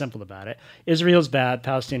very simple about it. Israel's bad,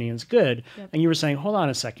 Palestinians good. Yep. And you were saying, hold on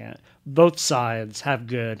a second. Both sides have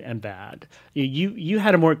good and bad. You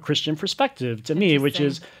had a more Christian perspective to me, which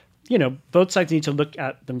is, both sides need to look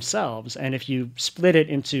at themselves. And if you split it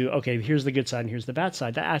into, okay, here's the good side and here's the bad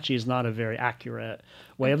side, that actually is not a very accurate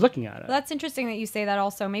way of looking at it. Well, that's interesting that you say that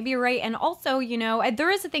also. Maybe you're right. And also,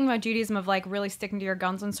 there is a thing about Judaism of like really sticking to your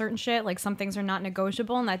guns on certain shit. Like some things are not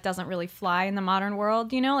negotiable, and that doesn't really fly in the modern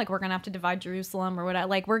world, like we're going to have to divide Jerusalem or whatever.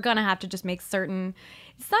 Like we're going to have to just make certain,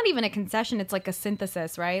 it's not even a concession. It's like a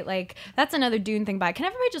synthesis, right? Like that's another Dune thing by, can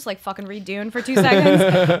everybody just like fucking read Dune for 2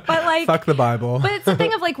 seconds? But like, fuck the Bible. But it's the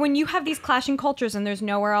thing of like when you have these clashing cultures and there's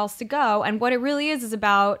nowhere else to go. And what it really is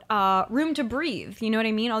about room to breathe. You know what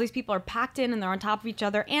I mean? All these people are packed in and they're on top of each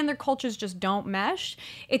other and their cultures just don't mesh.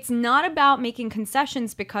 It's not about making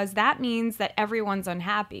concessions because that means that everyone's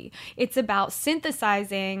unhappy. It's about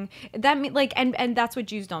synthesizing that, and that's what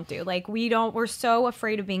Jews don't do. Like we're so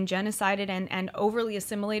afraid of being genocided and overly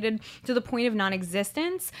assimilated to the point of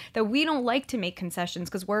non-existence that we don't like to make concessions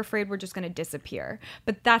because we're afraid we're just going to disappear.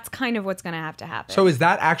 But that's kind of what's going to happen. So is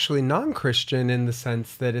that actually non-Christian in the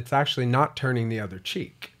sense that it's actually not turning the other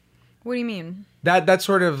cheek? What do you mean? That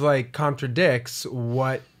sort of like contradicts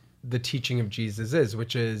what the teaching of Jesus is,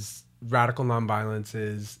 which is radical nonviolence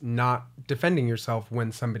is not defending yourself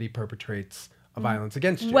when somebody perpetrates a violence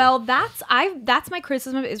against you. Well, that's my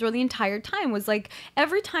criticism of Israel the entire time, was like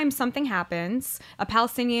every time something happens, a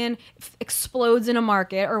Palestinian explodes in a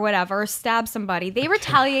market or whatever, stabs somebody, they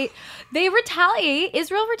retaliate.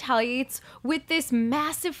 Israel retaliates with this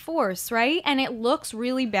massive force, right? And it looks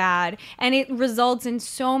really bad, and it results in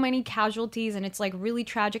so many casualties, and it's like really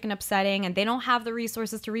tragic and upsetting, and they don't have the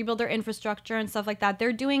resources to rebuild their infrastructure and stuff like that.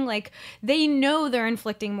 They're doing they know they're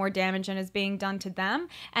inflicting more damage than is being done to them.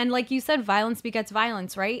 And like you said, violence begets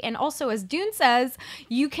violence, right? And also, as Dune says,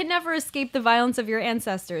 you can never escape the violence of your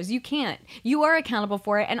ancestors. You can't. You are accountable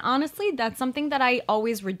for it. And honestly, that's something that I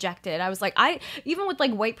always rejected. I was like, even with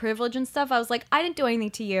like white privilege and stuff, I was like, I didn't do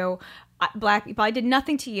anything to you. Black people, I did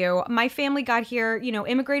nothing to you. My family got here,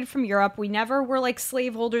 immigrated from Europe. We never were like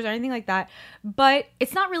slaveholders or anything like that. But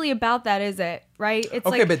it's not really about that, is it? Right? It's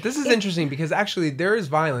okay, but this is interesting because actually there is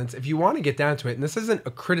violence. If you want to get down to it, and this isn't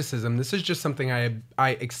a criticism, this is just something I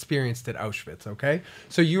experienced at Auschwitz. Okay,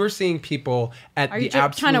 so you were seeing people at the absolute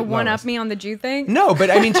lowest. Trying to one up me on the Jew thing? No, but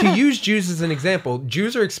I mean, to use Jews as an example,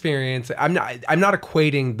 Jews are experiencing. I'm not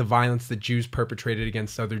equating the violence that Jews perpetrated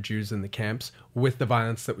against other Jews in the camps with the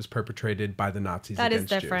violence that was perpetrated by the Nazis against Jews.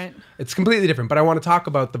 That is different. It's completely different. But I want to talk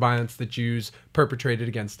about the violence that Jews perpetrated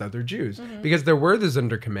against other Jews. Because there were the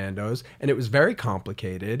Sonderkommandos, and it was very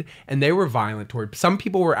complicated, and they were violent toward... Some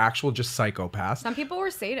people were actual just psychopaths. Some people were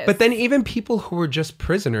sadists. But then even people who were just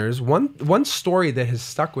prisoners, one story that has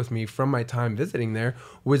stuck with me from my time visiting there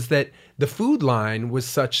was that the food line was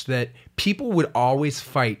such that people would always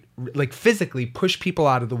fight, like physically push people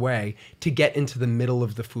out of the way to get into the middle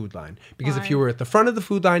of the food line. Because if you were at the front of the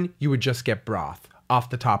food line, you would just get broth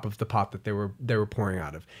off the top of the pot that they were pouring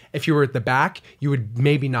out of. If you were at the back, you would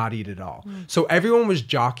maybe not eat at all. So everyone was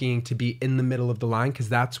jockeying to be in the middle of the line because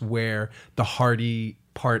that's where the hearty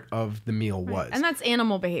part of the meal was. And that's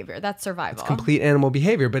animal behavior. That's survival. Complete animal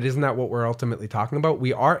behavior, but isn't that what we're ultimately talking about?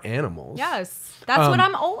 We are animals. Yes. That's what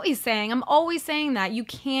I'm always saying. I'm always saying that. You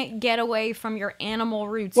can't get away from your animal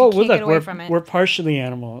roots. Well, you can't look, get away from it. we're partially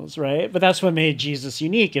animals, right? But that's what made Jesus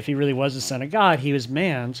unique. If he really was the Son of God, he was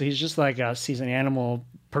man. So he's just like us. He's an animal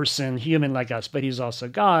person, human like us, but he's also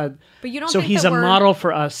God. But you don't so think he's that a we're- model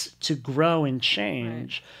for us to grow and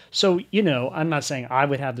change. So, I'm not saying I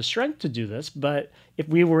would have the strength to do this, but if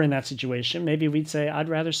we were in that situation, maybe we'd say, I'd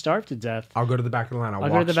rather starve to death. I'll go to the back of the line. I'll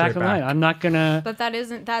go to the back of the line. I'm not going to...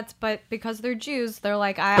 But because they're Jews, they're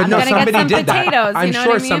like, But I'm no, going to get somebody some did potatoes. that. I'm you know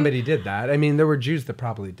sure what I mean? somebody did that. I mean, there were Jews that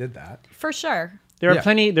probably did that. For sure. There are Yeah.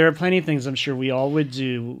 plenty of things I'm sure we all would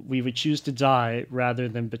do. We would choose to die rather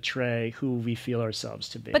than betray who we feel ourselves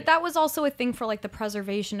to be. But that was also a thing for like the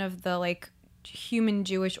preservation of the like human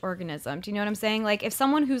Jewish organism. Do you know what I'm saying? Like if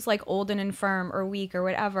someone who's like old and infirm or weak or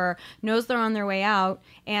whatever knows they're on their way out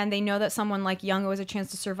and they know that someone like young who has a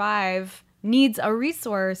chance to survive needs a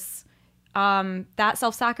resource, that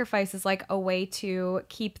self-sacrifice is like a way to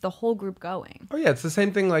keep the whole group going. Oh yeah, it's the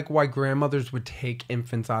same thing like why grandmothers would take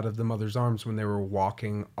infants out of the mother's arms when they were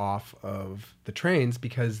walking off of the trains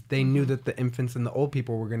because they knew that the infants and the old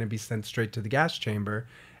people were going to be sent straight to the gas chamber.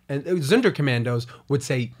 And Zunder commandos would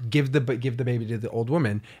say, "Give the baby to the old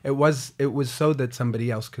woman." It was so that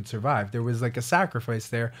somebody else could survive. There was like a sacrifice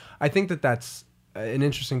there. I think that that's an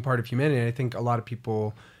interesting part of humanity. I think a lot of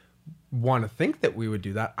people want to think that we would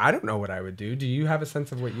do that. I don't know what I would do. Do you have a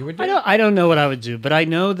sense of what you would do? I don't know what I would do, but I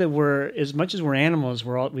know that we're, as much as we're animals,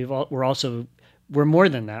 we're more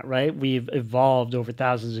than that, right? We've evolved over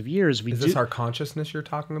thousands of years. Is this our consciousness you're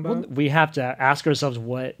talking about? We have to ask ourselves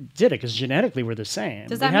what did it, because genetically we're the same.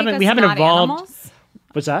 Does that we make us not evolved. animals?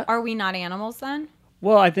 What's that? Are we not animals then?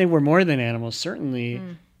 Well, I think we're more than animals, certainly.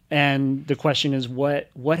 And the question is, what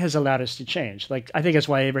has allowed us to change? Like, I think that's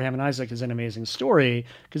why Abraham and Isaac is an amazing story,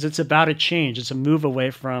 because it's about a change. It's a move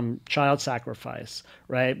away from child sacrifice,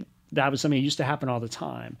 right? That was something that used to happen all the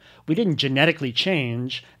time. We didn't genetically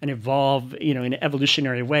change and evolve, in an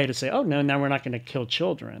evolutionary way to say, oh, no, now we're not going to kill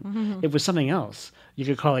children. It was something else. You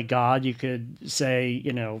could call it God. You could say,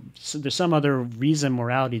 there's some other reason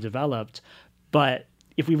morality developed. But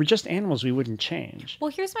if we were just animals, we wouldn't change.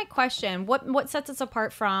 Well, here's my question. What sets us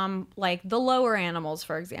apart from like the lower animals,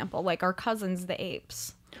 for example, like our cousins, the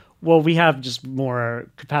apes? Well, we have just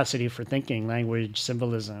more capacity for thinking, language,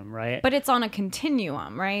 symbolism, right? But it's on a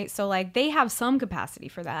continuum, right? So like they have some capacity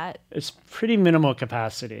for that. It's pretty minimal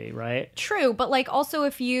capacity, right? True, but like also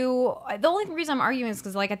the only reason I'm arguing is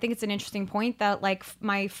because like I think it's an interesting point that like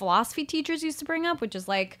my philosophy teachers used to bring up, which is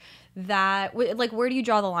like that, like where do you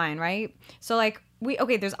draw the line, right? So like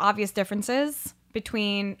there's obvious differences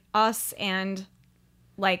between us and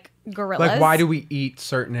like gorillas. Like why do we eat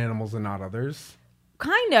certain animals and not others?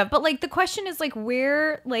 Kind of, but like the question is like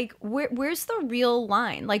where's the real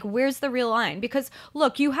line? Like where's the real line? Because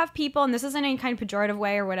look, you have people, and this isn't any kind of pejorative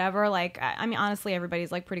way or whatever. Like I mean, honestly,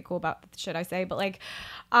 everybody's like pretty cool about the shit I say, but like,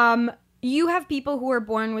 you have people who are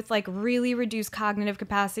born with like really reduced cognitive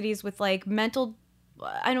capacities, with like mental.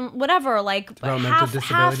 Like half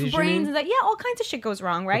disabilities, brains and that, yeah, all kinds of shit goes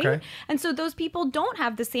wrong, right? Okay. And so those people don't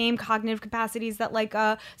have the same cognitive capacities that like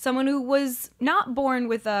someone who was not born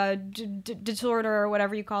with a disorder or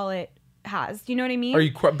whatever you call it has. Do you know what I mean? Are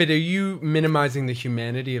you minimizing the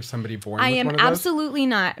humanity of somebody born with one of those? I am absolutely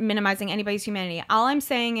not minimizing anybody's humanity. All I'm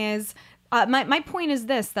saying is, my point is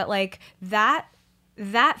this, that like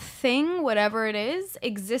that thing, whatever it is,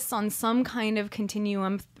 exists on some kind of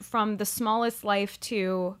continuum from the smallest life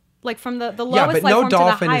to like from the lowest life form to the highest. Yeah, but no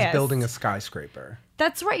dolphin is building a skyscraper.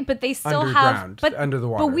 That's right, but they still underground, have under the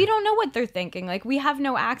water. But we don't know what they're thinking. Like we have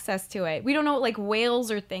no access to it. We don't know what like whales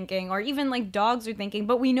are thinking, or even like dogs are thinking.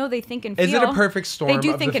 But we know they think and feel. Is it a perfect storm they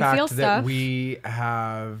do of think the and feel fact that stuff. we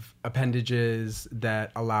have appendages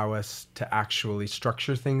that allow us to actually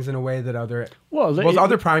structure things in a way that other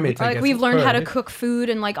primates, I like guess, we've learned how to could. cook food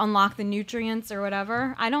and like unlock the nutrients or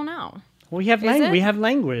whatever? I don't know. We have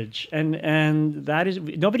language, and that is,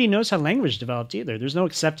 nobody knows how language developed either. There's no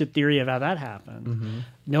accepted theory of how that happened. Mm-hmm.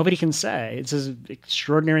 Nobody can say. It's an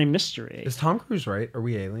extraordinary mystery. Is Tom Cruise right? Are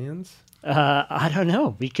we aliens? I don't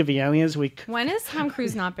know. We could be aliens. When has Tom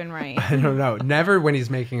Cruise not been right? I don't know. Never when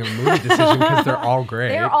he's making a movie decision, because they're all great.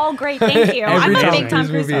 They're all great. Thank you. I'm Every a Tom big Tom Cruise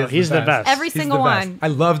Cruise movie fan. is He's the best. Every He's single the best. one. I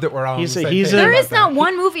love that we're all on the same page There about is not that.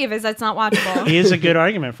 one movie of his that's not watchable. He is a good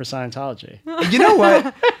argument for Scientology. You know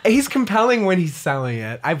what? He's compelling when he's selling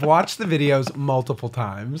it. I've watched the videos multiple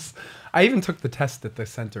times. I even took the test at the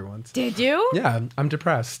center once. Did you? Yeah, I'm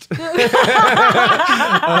depressed. They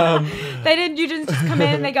didn't. You didn't just come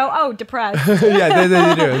in and they go, "Oh, depressed." Yeah,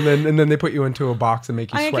 they do, and then they put you into a box and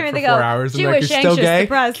make you I'm sweat gonna for go, 4 hours. And Jewish, you're still anxious, gay.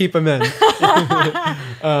 depressed. Keep them in. You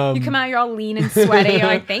come out, you're all lean and sweaty. You're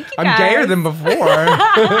like, "Thank you, guys." I'm gayer than before.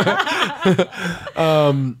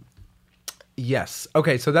 Yes.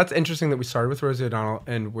 Okay. So that's interesting that we started with Rosie O'Donnell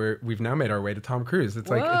and we've now made our way to Tom Cruise. It's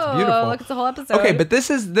like it's Whoa, beautiful. look at the whole episode. Okay, but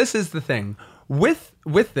this is the thing with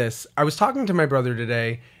this. I was talking to my brother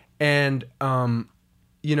today, and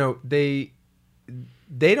they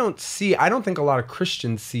don't see. I don't think a lot of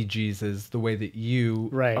Christians see Jesus the way that you,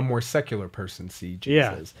 Right. a more secular person, see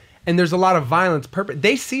Yeah. Jesus. And there's a lot of violence.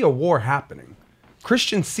 They see a war happening.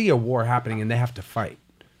 Christians see a war happening, and they have to fight.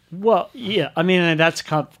 Well, yeah, I mean, that's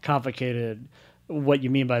complicated. What you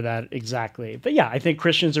mean by that exactly? But yeah, I think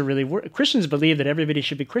Christians Christians believe that everybody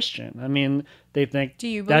should be Christian. I mean, they think Do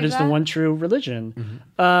you that believe is the that? one true religion.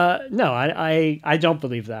 No, I don't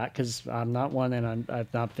believe that because I'm not one, and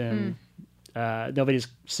I've not been. Nobody's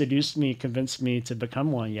seduced me, convinced me to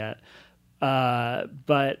become one yet.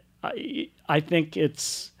 But I think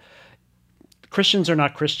Christians are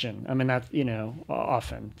not Christian. I mean, that,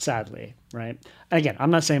 often, sadly, right? And again,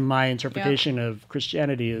 I'm not saying my interpretation of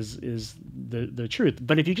Christianity is the truth.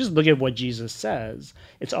 But if you just look at what Jesus says,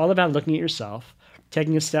 it's all about looking at yourself,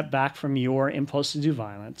 taking a step back from your impulse to do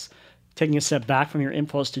violence, taking a step back from your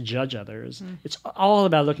impulse to judge others. It's all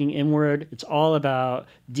about looking inward. It's all about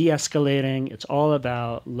de-escalating. It's all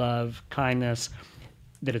about love, kindness,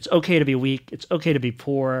 that it's okay to be weak. It's okay to be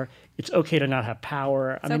poor. It's okay to not have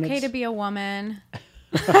power. It's okay to be a woman.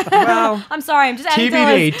 Well, I'm sorry, I'm just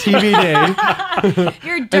adding TBD.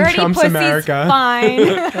 Your dirty Trump's pussy's America. fine.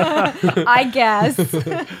 I guess.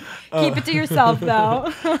 Keep it to yourself,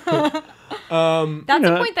 though. That's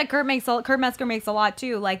a point that Kurt Metzger makes a lot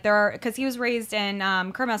too. Like because he was raised in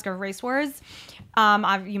Kurt Metzger Race Wars.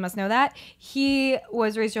 You must know that he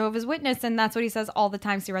was raised Jehovah's Witness, and that's what he says all the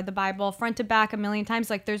time. So he read the Bible front to back a million times.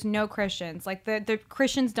 Like there's no Christians. Like the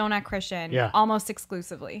Christians don't act Christian. Yeah. Almost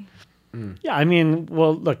exclusively. Yeah, I mean,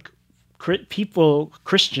 well, look,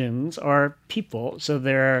 Christians are people, so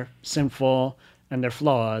they're sinful and they're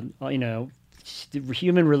flawed. The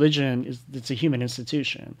human religion it's a human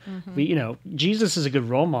institution. Jesus is a good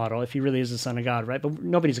role model if he really is the Son of God, right? But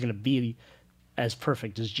nobody's going to be as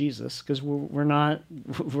perfect as Jesus because we're not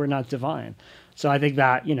divine. So I think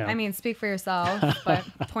that I mean, speak for yourself, but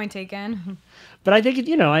point taken. But I think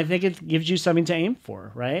it gives you something to aim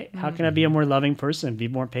for, right? How can I be a more loving person, be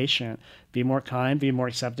more patient, be more kind, be more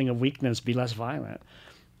accepting of weakness, be less violent?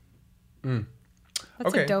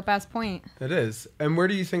 That's a dope ass point. It is. And where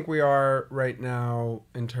do you think we are right now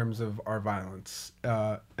in terms of our violence,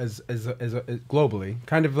 as globally?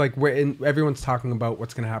 Kind of like everyone's talking about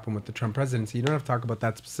what's going to happen with the Trump presidency. You don't have to talk about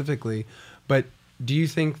that specifically, but do you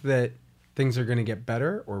think that things are going to get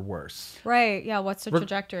better or worse? Right. Yeah. What's the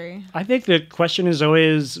trajectory? I think the question is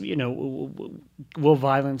always, will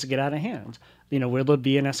violence get out of hand? Will there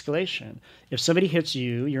be an escalation? If somebody hits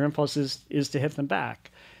you, your impulse is to hit them back.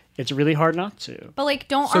 It's really hard not to.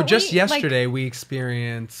 But yesterday we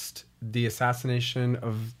experienced the assassination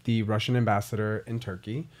of the Russian ambassador in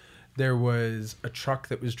Turkey. There was a truck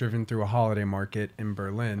that was driven through a holiday market in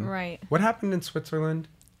Berlin. Right. What happened in Switzerland?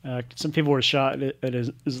 Some people were shot at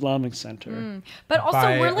an Islamic center. But also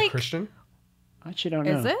By we're a like Christian? I actually don't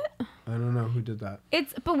know. Is it? I don't know who did that.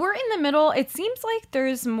 But we're in the middle. It seems like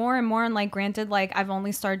there's more and more, and like, granted, like I've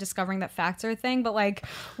only started discovering that facts are a thing, but like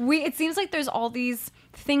it seems like there's all these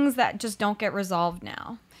things that just don't get resolved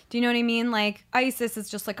now. Do you know what I mean? Like ISIS is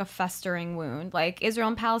just like a festering wound. Like Israel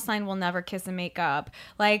and Palestine will never kiss and make up.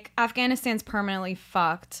 Like Afghanistan's permanently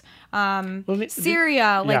fucked.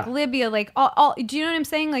 Syria, like Libya, like all. Do you know what I'm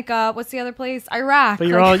saying? Like what's the other place? Iraq. But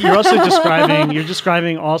you're also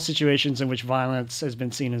describing all situations in which violence has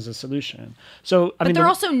been seen as a solution. So but they're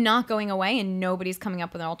also not going away, and nobody's coming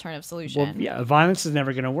up with an alternative solution. Well, yeah, violence is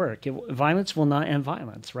never going to work. Violence will not end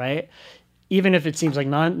violence, right? Even if it seems like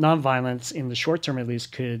non-violence in the short term at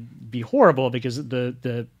least could be horrible because there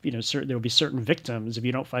will be certain victims. If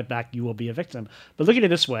you don't fight back, you will be a victim. But look at it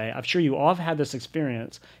this way. I'm sure you all have had this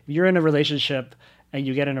experience. If you're in a relationship and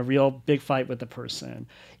you get in a real big fight with the person,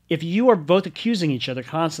 if you are both accusing each other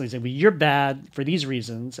constantly, saying, well, you're bad for these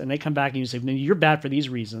reasons, and they come back and you say, no, you're bad for these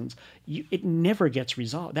reasons, it never gets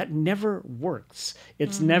resolved. That never works.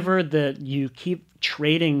 It's never that you keep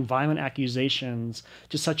trading violent accusations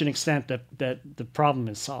to such an extent that the problem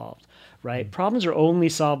is solved, right? Problems are only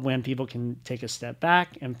solved when people can take a step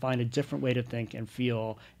back and find a different way to think and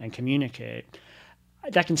feel and communicate.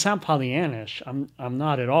 that can sound Pollyannish. I'm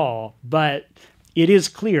not at all, but it is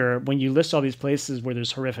clear when you list all these places where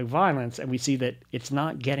there's horrific violence and we see that it's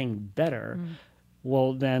not getting better,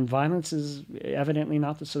 well, then violence is evidently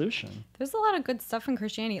not the solution. There's a lot of good stuff in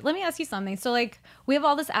Christianity. Let me ask you something. So, like, we have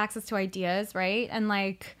all this access to ideas, right? And,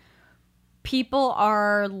 like, people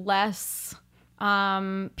are less...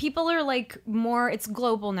 people are, like, more... It's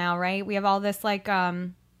global now, right? We have all this, like...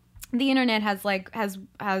 the internet has, like...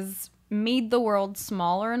 has made the world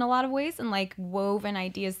smaller in a lot of ways and like woven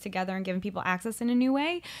ideas together and given people access in a new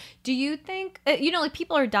way. Do you think, like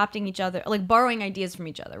people are adopting each other, like borrowing ideas from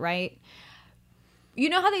each other, right? You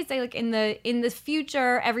know how they say like in the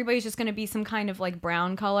future, everybody's just going to be some kind of like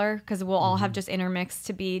brown color because we'll all have just intermixed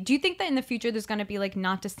to be. Do you think that in the future there's going to be like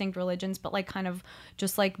not distinct religions, but like kind of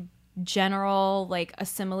just like general like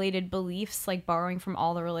assimilated beliefs, like borrowing from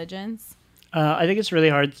all the religions? I think it's really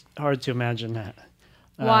hard to imagine that.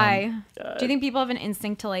 Why? Do you think people have an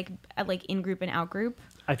instinct to like in-group and out-group?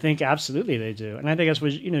 I think absolutely they do. And I think that's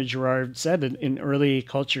what, Girard said that in early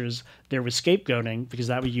cultures, there was scapegoating because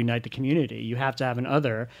that would unite the community. You have to have an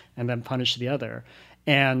other and then punish the other.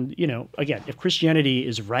 And, again, if Christianity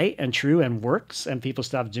is right and true and works and people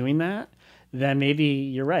stop doing that, then maybe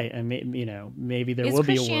you're right. And, maybe there will be a world. Is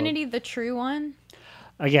Christianity the true one?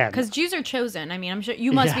 Again. Because Jews are chosen. I mean, I'm sure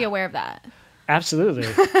you must be aware of that. Absolutely.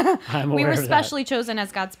 I'm aware we were of that. specially chosen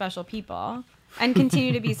as God's special people and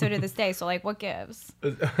continue to be so to this day. So, like, what gives?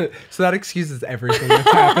 So that excuses everything that's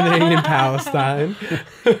happening in Palestine.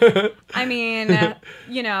 I mean,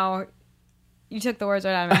 you took the words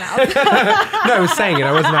right out of my mouth. No, I was saying it.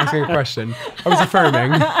 I wasn't asking a question. I was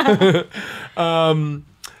affirming.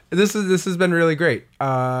 This has been really great.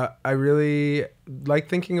 I really like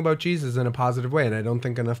thinking about Jesus in a positive way, and I don't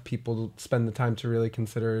think enough people spend the time to really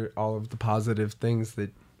consider all of the positive things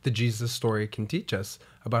that the Jesus story can teach us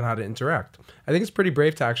about how to interact. I think it's pretty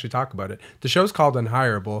brave to actually talk about it. The show's called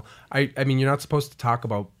Unhireable. I mean, you're not supposed to talk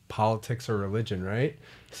about politics or religion, right?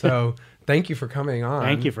 So thank you for coming on.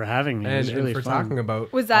 Thank you for having me. It was really for fun. talking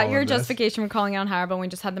about. Was that all your of this. justification for calling it Unhireable when we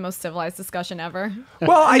just had the most civilized discussion ever?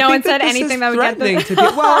 Well, I No think one said that this anything is that would get threatening the- to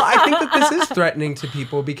people. Well, I think that this is threatening to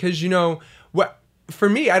people because what. For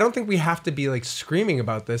me, I don't think we have to be like screaming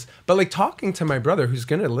about this, but like talking to my brother who's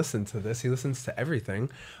going to listen to this, he listens to everything.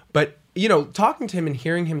 But, talking to him and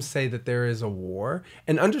hearing him say that there is a war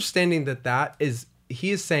and understanding that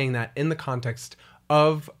he is saying that in the context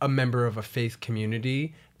of a member of a faith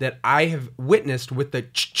community that I have witnessed with the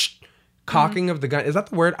cocking of the gun. Is that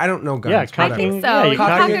the word? I don't know guns. Yeah, whatever. I think so. Yeah, You you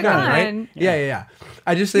cock Cocking a a gun, gun. right? Yeah.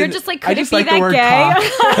 You're just like, could it be like the that word gay? cock.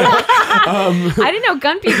 I didn't know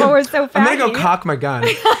gun people were so I'm fatty. gonna go cock my gun.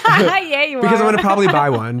 Yeah, you Because are. I'm gonna probably buy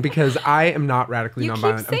one because I am not radically You keep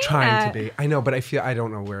nonviolent. I'm saying trying that. to be. I know, but I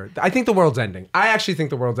don't know where. I think the world's ending. I actually think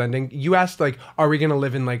the world's ending. You asked like, are we gonna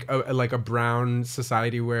live in like a brown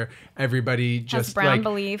society where everybody just brown like,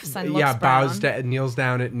 beliefs and bows looks kneels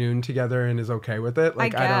down at noon together and is okay with it?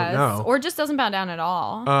 Like I don't know. Or just doesn't bow down at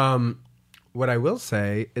all. What I will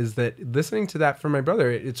say is that listening to that from my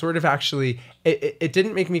brother, it sort of actually, it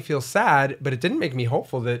didn't make me feel sad, but it didn't make me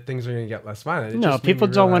hopeful that things are going to get less violent. It No, just made people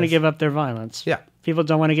me don't want to realize- give up their violence. Yeah. People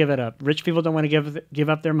don't want to give it up. Rich people don't want to give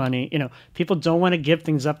up their money. People don't want to give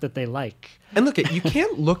things up that they like. And look, you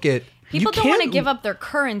can't look at... People don't want to give up their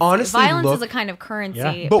currency. honestly Violence look- is a kind of currency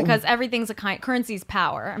Yeah. But- because everything's a kind. Currency is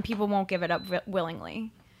power, and people won't give it up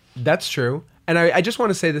willingly. That's true. And I just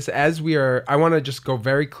want to say this I want to just go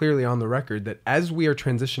very clearly on the record that as we are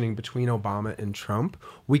transitioning between Obama and Trump,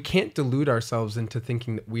 we can't delude ourselves into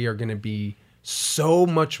thinking that we are going to be so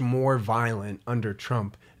much more violent under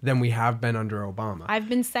Trump than we have been under Obama. I've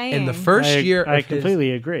been saying. In the first year I of his...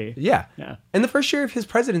 completely agree. Yeah. Yeah. In the first year of his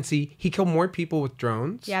presidency, he killed more people with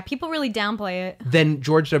drones Yeah, people really downplay it. than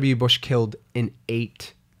George W. Bush killed in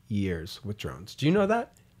 8 years with drones. Do you know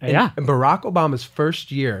that? Yeah. In Barack Obama's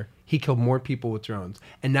first year, he killed more people with drones.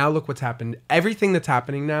 And now look what's happened. Everything that's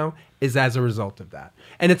happening now is as a result of that.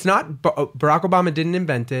 And it's not... Barack Obama didn't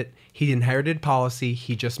invent it. He inherited policy.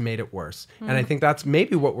 He just made it worse. And I think that's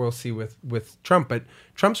maybe what we'll see with Trump. But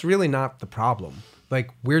Trump's really not the problem. Like,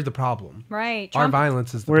 we're the problem. Right. Our Trump-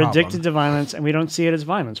 violence is the We're problem. addicted to violence, and we don't see it as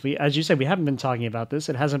violence. As you said, we haven't been talking about this.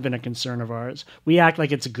 It hasn't been a concern of ours. We act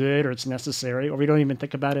like it's good or it's necessary, or we don't even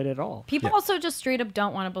think about it at all. People also just straight up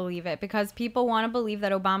don't want to believe it because people want to believe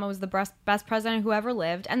that Obama was the best president who ever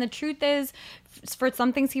lived. And the truth is, for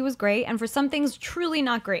some things he was great, and for some things truly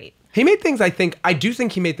not great. He made things, I do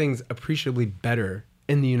think he made things appreciably better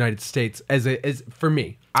in the United States as for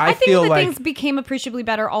me. I think feel that like things became appreciably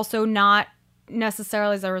better also not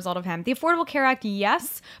necessarily as a result of him. The Affordable Care Act,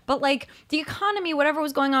 yes, but like the economy, whatever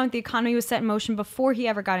was going on with the economy was set in motion before he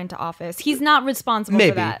ever got into office. He's not responsible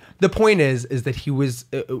for that. The point is that he was.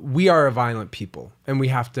 We are a violent people, and we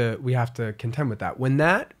have to contend with that. When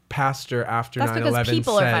that pastor after That's 9/11 because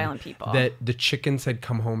people are said violent people. that the chickens had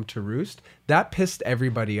come home to roost, that pissed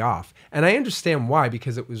everybody off, and I understand why,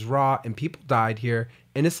 because it was raw and people died here,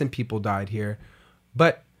 innocent people died here,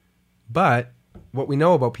 but what we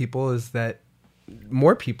know about people is that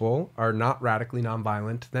more people are not radically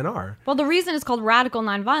nonviolent than are. Well, the reason it's called radical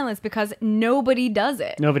nonviolence because nobody does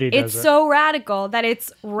it. Nobody does it. It's so radical that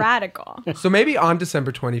it's radical. So maybe on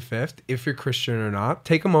December 25th, if you're Christian or not,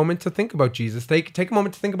 take a moment to think about Jesus. Take a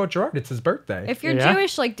moment to think about Gerard. It's his birthday. If you're Yeah.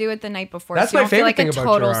 Jewish, like do it the night before. That's so you my don't feel favorite like thing a about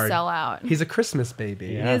total Gerard. sellout. He's a Christmas baby.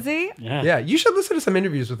 Yeah. Is he? Yeah, you should listen to some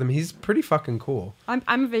interviews with him. He's pretty fucking cool.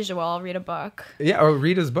 I'm visual. I'll read a book. Yeah, or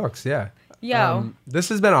read his books. Yeah. Yo. This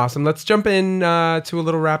has been awesome. Let's jump in to a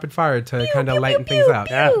little rapid fire to kind of lighten things up.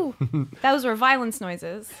 Yeah. Those were violence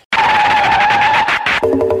noises.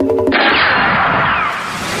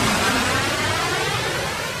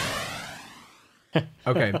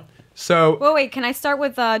 Okay. So Well, wait, can I start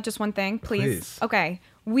with just one thing, please? Please. Okay.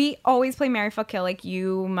 We always play Marry, Fuck, Kill. Like,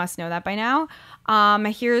 you must know that by now.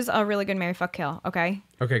 Here's a really good Marry, Fuck, Kill, okay?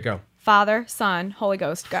 okay, go. Father, Son, Holy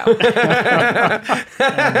Ghost, go. Oh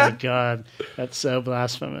my God, that's so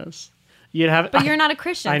blasphemous. You'd have, But you're not a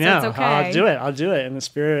Christian, I know. so it's okay. I'll do it in the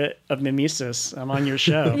spirit of mimesis. I'm on your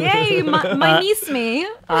show. Yay, my niece me.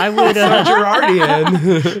 I would.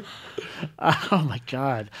 Gerardian. Oh my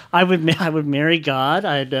God, I would marry God.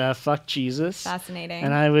 I'd fuck Jesus. Fascinating.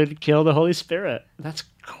 And I would kill the Holy Spirit. That's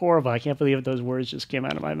horrible. I can't believe those words just came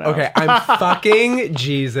out of my mouth. Okay, I'm fucking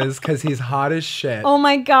Jesus because he's hot as shit. Oh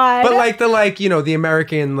my God. But the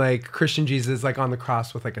American Christian Jesus on the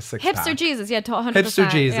cross with a six-pack. Hipster Jesus, yeah, 100%. Hipster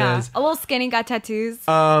Jesus. Yeah. A little skinny, got tattoos.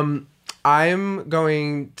 I'm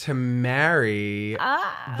going to marry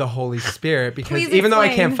the Holy Spirit because Please even though I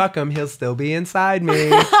explain. can't fuck him, he'll still be inside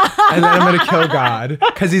me. And then I'm going to kill God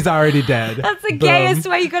because he's already dead. That's the Boom. gayest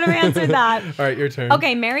way you could have answered that. All right, your turn.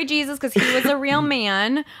 Okay, marry Jesus because he was a real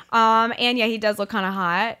man. And yeah, he does look kind of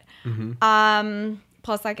hot. Mm-hmm.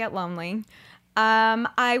 Plus, I get lonely.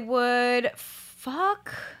 I would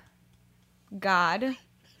fuck God.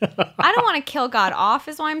 I don't want to kill God off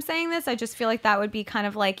is why I'm saying this. I just feel like that would be kind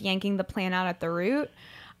of like yanking the plan out at the root.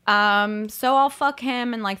 So I'll fuck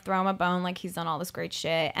him and throw him a bone like he's done all this great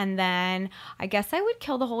shit. And then I guess I would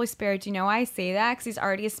kill the Holy Spirit. Do you know why I say that? Because he's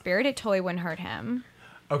already a spirit. It totally wouldn't hurt him.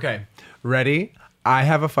 Okay, ready? I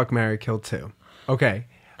have a fuck, marry, kill too. Okay,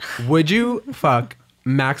 would you fuck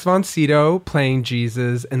Max von Sydow playing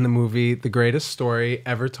Jesus in the movie The Greatest Story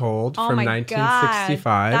Ever Told Oh from my 1965?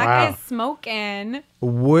 God. That Wow. guy's smoking.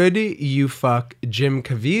 Would you fuck Jim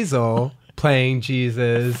Caviezel playing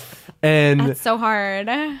Jesus in That's so hard.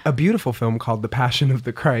 a beautiful film called The Passion of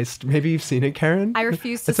the Christ? Maybe you've seen it, Karen? I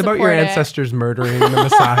refuse to It's about your support it. ancestors murdering the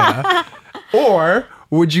Messiah. Or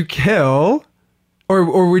would you kill,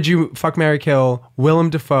 or would you fuck, marry, kill Willem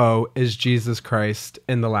Dafoe as Jesus Christ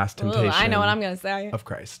in The Last Temptation? Ooh, I know what I'm going to say. Of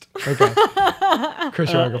Christ. Okay.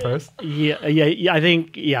 Chris, you want to go first? Yeah. I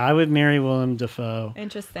think I would marry Willem Dafoe.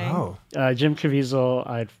 Interesting. Oh. Jim Caviezel,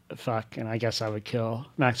 I'd fuck, and I guess I would kill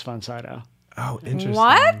Max von Sydow. Oh, interesting.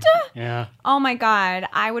 What? Yeah. Oh my God.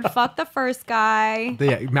 I would fuck the first guy.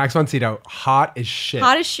 Yeah, Max von Sydow, hot as shit.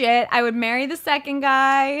 Hot as shit. I would marry the second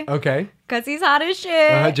guy Okay. because he's hot as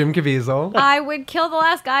shit. Jim Caviezel. I would kill the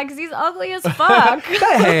last guy because he's ugly as fuck.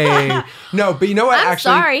 Hey. No, but you know what? I'm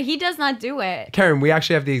actually, sorry. He does not do it. Karen, we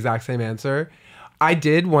actually have the exact same answer. I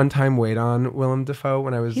did one time wait on Willem Dafoe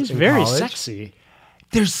when I was He's in very college. sexy.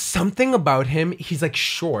 There's something about him. He's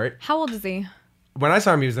short. How old is he? When I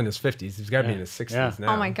saw him, he was in his 50s. He's got to be in his 60s Yeah.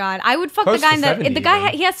 now. Oh my God. I would fuck Close the guy to in 70 the guy.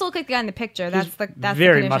 even. He has to look like the guy in the picture. That's the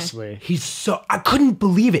Very condition. muscly. He's so... I couldn't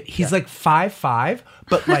believe it. He's 5'5",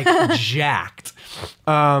 but jacked.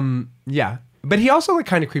 Yeah. But he also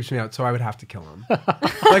kind of creeps me out, so I would have to kill him. I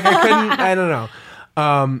couldn't... I don't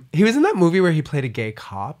know. He was in that movie where he played a gay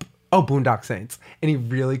cop. Oh, Boondock Saints. And he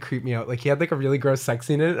really creeped me out. He had a really gross sex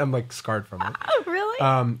scene in it. I'm scarred from it. Oh,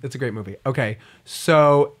 really? It's a great movie. Okay.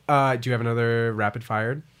 So, do you have another rapid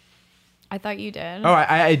fire? I thought you did. Oh,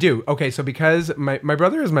 I do. Okay, so because my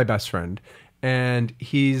brother is my best friend, and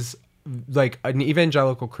he's an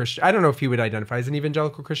evangelical Christian. I don't know if he would identify as an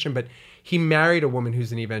evangelical Christian, but he married a woman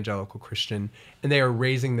who's an evangelical Christian, and they are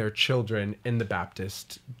raising their children in the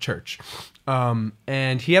Baptist church.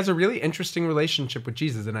 And he has a really interesting relationship with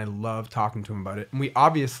Jesus, and I love talking to him about it. And we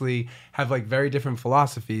obviously have very different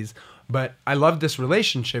philosophies, but I love this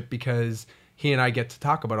relationship because he and I get to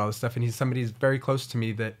talk about all this stuff, and he's somebody who's very close to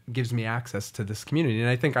me that gives me access to this community. And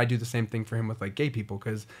I think I do the same thing for him with like gay people,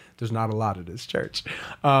 because there's not a lot at his church.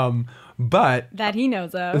 But That he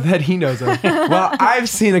knows of. Well, I've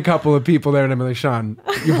seen a couple of people there, and I'm like, Sean,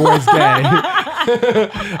 your boy's gay.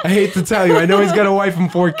 I hate to tell you, I know he's got a wife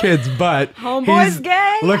and 4 kids, but Homeboy's he's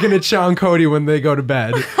gay. looking at Sean Cody when they go to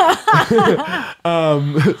bed.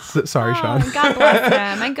 Sorry, Sean. God bless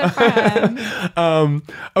him. And good for him.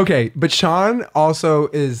 Okay, but Sean also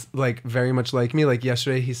is like very much like me. Like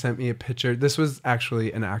yesterday, he sent me a picture. This was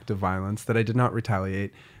actually an act of violence that I did not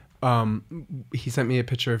retaliate. He sent me a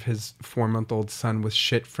picture of his 4-month-old son with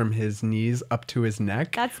shit from his knees up to his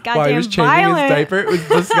neck. That's while he was goddamn changing violent. his diaper. It was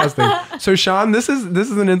disgusting. So Sean, this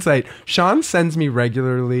is an insight. Sean sends me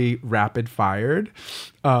regularly rapid fired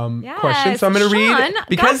questions. So I'm going to Sean. read,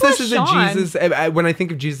 because God this bless is Sean. a Jesus. When I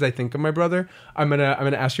think of Jesus, I think of my brother. I'm gonna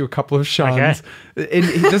ask you a couple of Sean's. And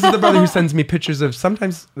this is the brother who sends me pictures of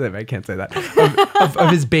sometimes, I can't say that,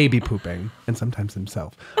 of his baby pooping, and sometimes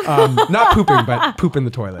himself. Not pooping, but poop in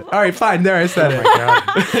the toilet. All right, fine. There, I said it.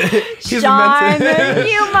 He's Sean,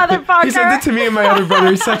 you motherfucker. He sent it to me and my other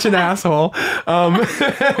brother. He's such an asshole.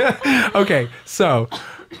 Okay, so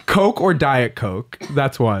Coke or Diet Coke?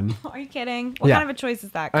 That's one. Are you kidding? What Yeah. kind of a choice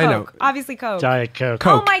is that? Coke. I know. Obviously Coke. Diet Coke.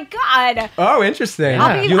 Coke. Oh my God. Oh, interesting.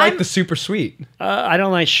 I'll be- You like I'm- the super sweet. I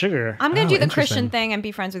don't like sugar. I'm going to do the interesting. Christian thing and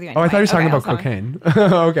be friends with you Oh, anyway. I thought you were talking Okay, about I'll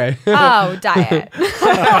cocaine. Okay. Oh, diet.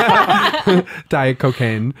 Diet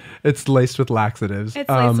cocaine. It's laced with laxatives. It's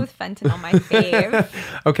laced with fentanyl, my fave.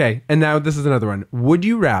 Okay, and now this is another one. Would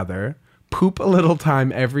you rather poop a little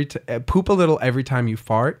every time you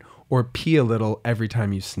fart, or pee a little every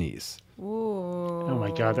time you sneeze? Ooh. Oh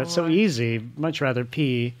my God, that's so easy. Much rather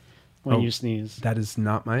pee when you sneeze. That is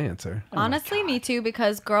not my answer. Honestly, me too,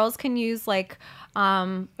 because girls can use like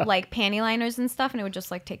panty liners and stuff, and it would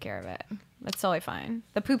just like take care of it. That's totally fine.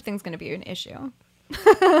 The poop thing's going to be an issue.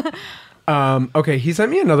 Okay, he sent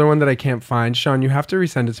me another one that I can't find. Sean, you have to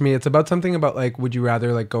resend it to me. It's about something about like, would you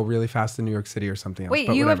rather like go really fast in New York City or something else? Wait,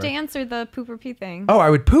 but you have whatever. to answer the poop or pee thing. Oh, I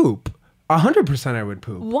would poop. 100% I would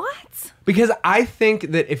poop. What? Because I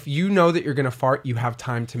think that if you know that you're going to fart, you have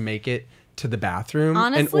time to make it to the bathroom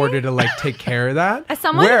Honestly? in order to like take care of that. As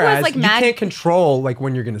someone who has, Whereas like, you can't control like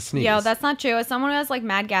when you're going to sneeze. Yo, that's not true. As someone who has like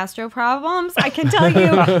mad gastro problems, I can tell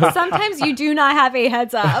you sometimes you do not have a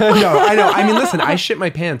heads up. No, I know. I mean, listen, I shit my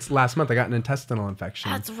pants last month. I got an intestinal infection.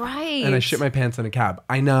 That's right. And I shit my pants in a cab.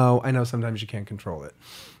 I know sometimes you can't control it.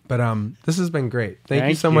 But this has been great. Thank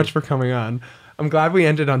you so much for coming on. I'm glad we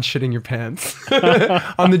ended on shitting your pants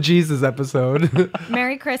on the Jesus episode.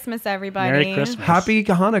 Merry Christmas, everybody. Merry Christmas. Happy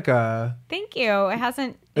Hanukkah. Thank you. It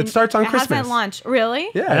hasn't. It starts on it Christmas. hasn't launched. Really?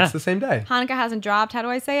 Yeah, it's the same day. Hanukkah hasn't dropped. How do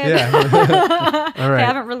I say it? Yeah. All right. They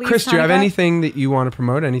haven't released Chris, do you have Hanukkah? anything that you want to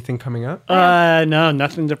promote? Anything coming up? No,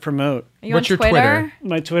 nothing to promote. Are you What's on your Twitter?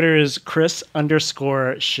 My Twitter is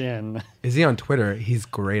Chris_Shin. Is he on Twitter? He's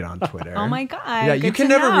great on Twitter. Oh my God. Yeah, you good can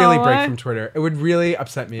to never really know. break from Twitter. It would really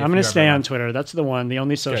upset me. I'm going going to to stay on Twitter. That's the one, the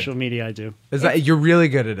only social media I do. Is that you're really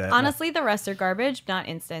good at it? Honestly, the rest are garbage. Not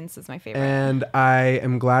Instance is my favorite. And I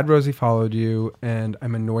am glad Rosie followed you, and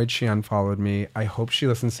I'm annoyed she unfollowed me. I hope she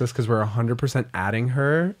listens to this because we're 100% adding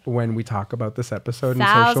her when we talk about this episode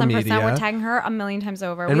on social media. 1,000%. We're tagging her a million times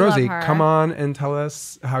over. And we Rosie, love her. come on and tell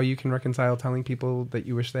us how you can reconcile telling people that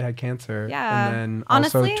you wish they had cancer. Yeah. And then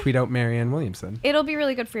Honestly, also tweet out Marianne Williamson. It'll be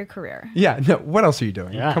really good for your career. Yeah. No. What else are you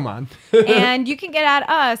doing? Yeah. Come on. And you can get at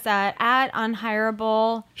us at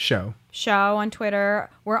unhireable Show. on Twitter.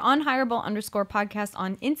 We're unhireable_podcast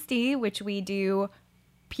on Insta, which we do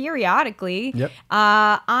periodically. Yep.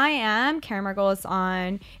 I am Karen Margolis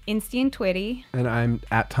on Insta and Twitty. And I'm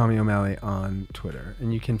at Tommy O'Malley on Twitter.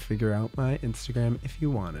 And you can figure out my Instagram if you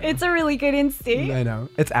want it. It's a really good Insta. I know.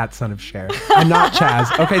 It's at Son of Cher. I'm not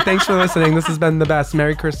Chaz. Okay, thanks for listening. This has been the best.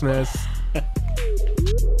 Merry Christmas.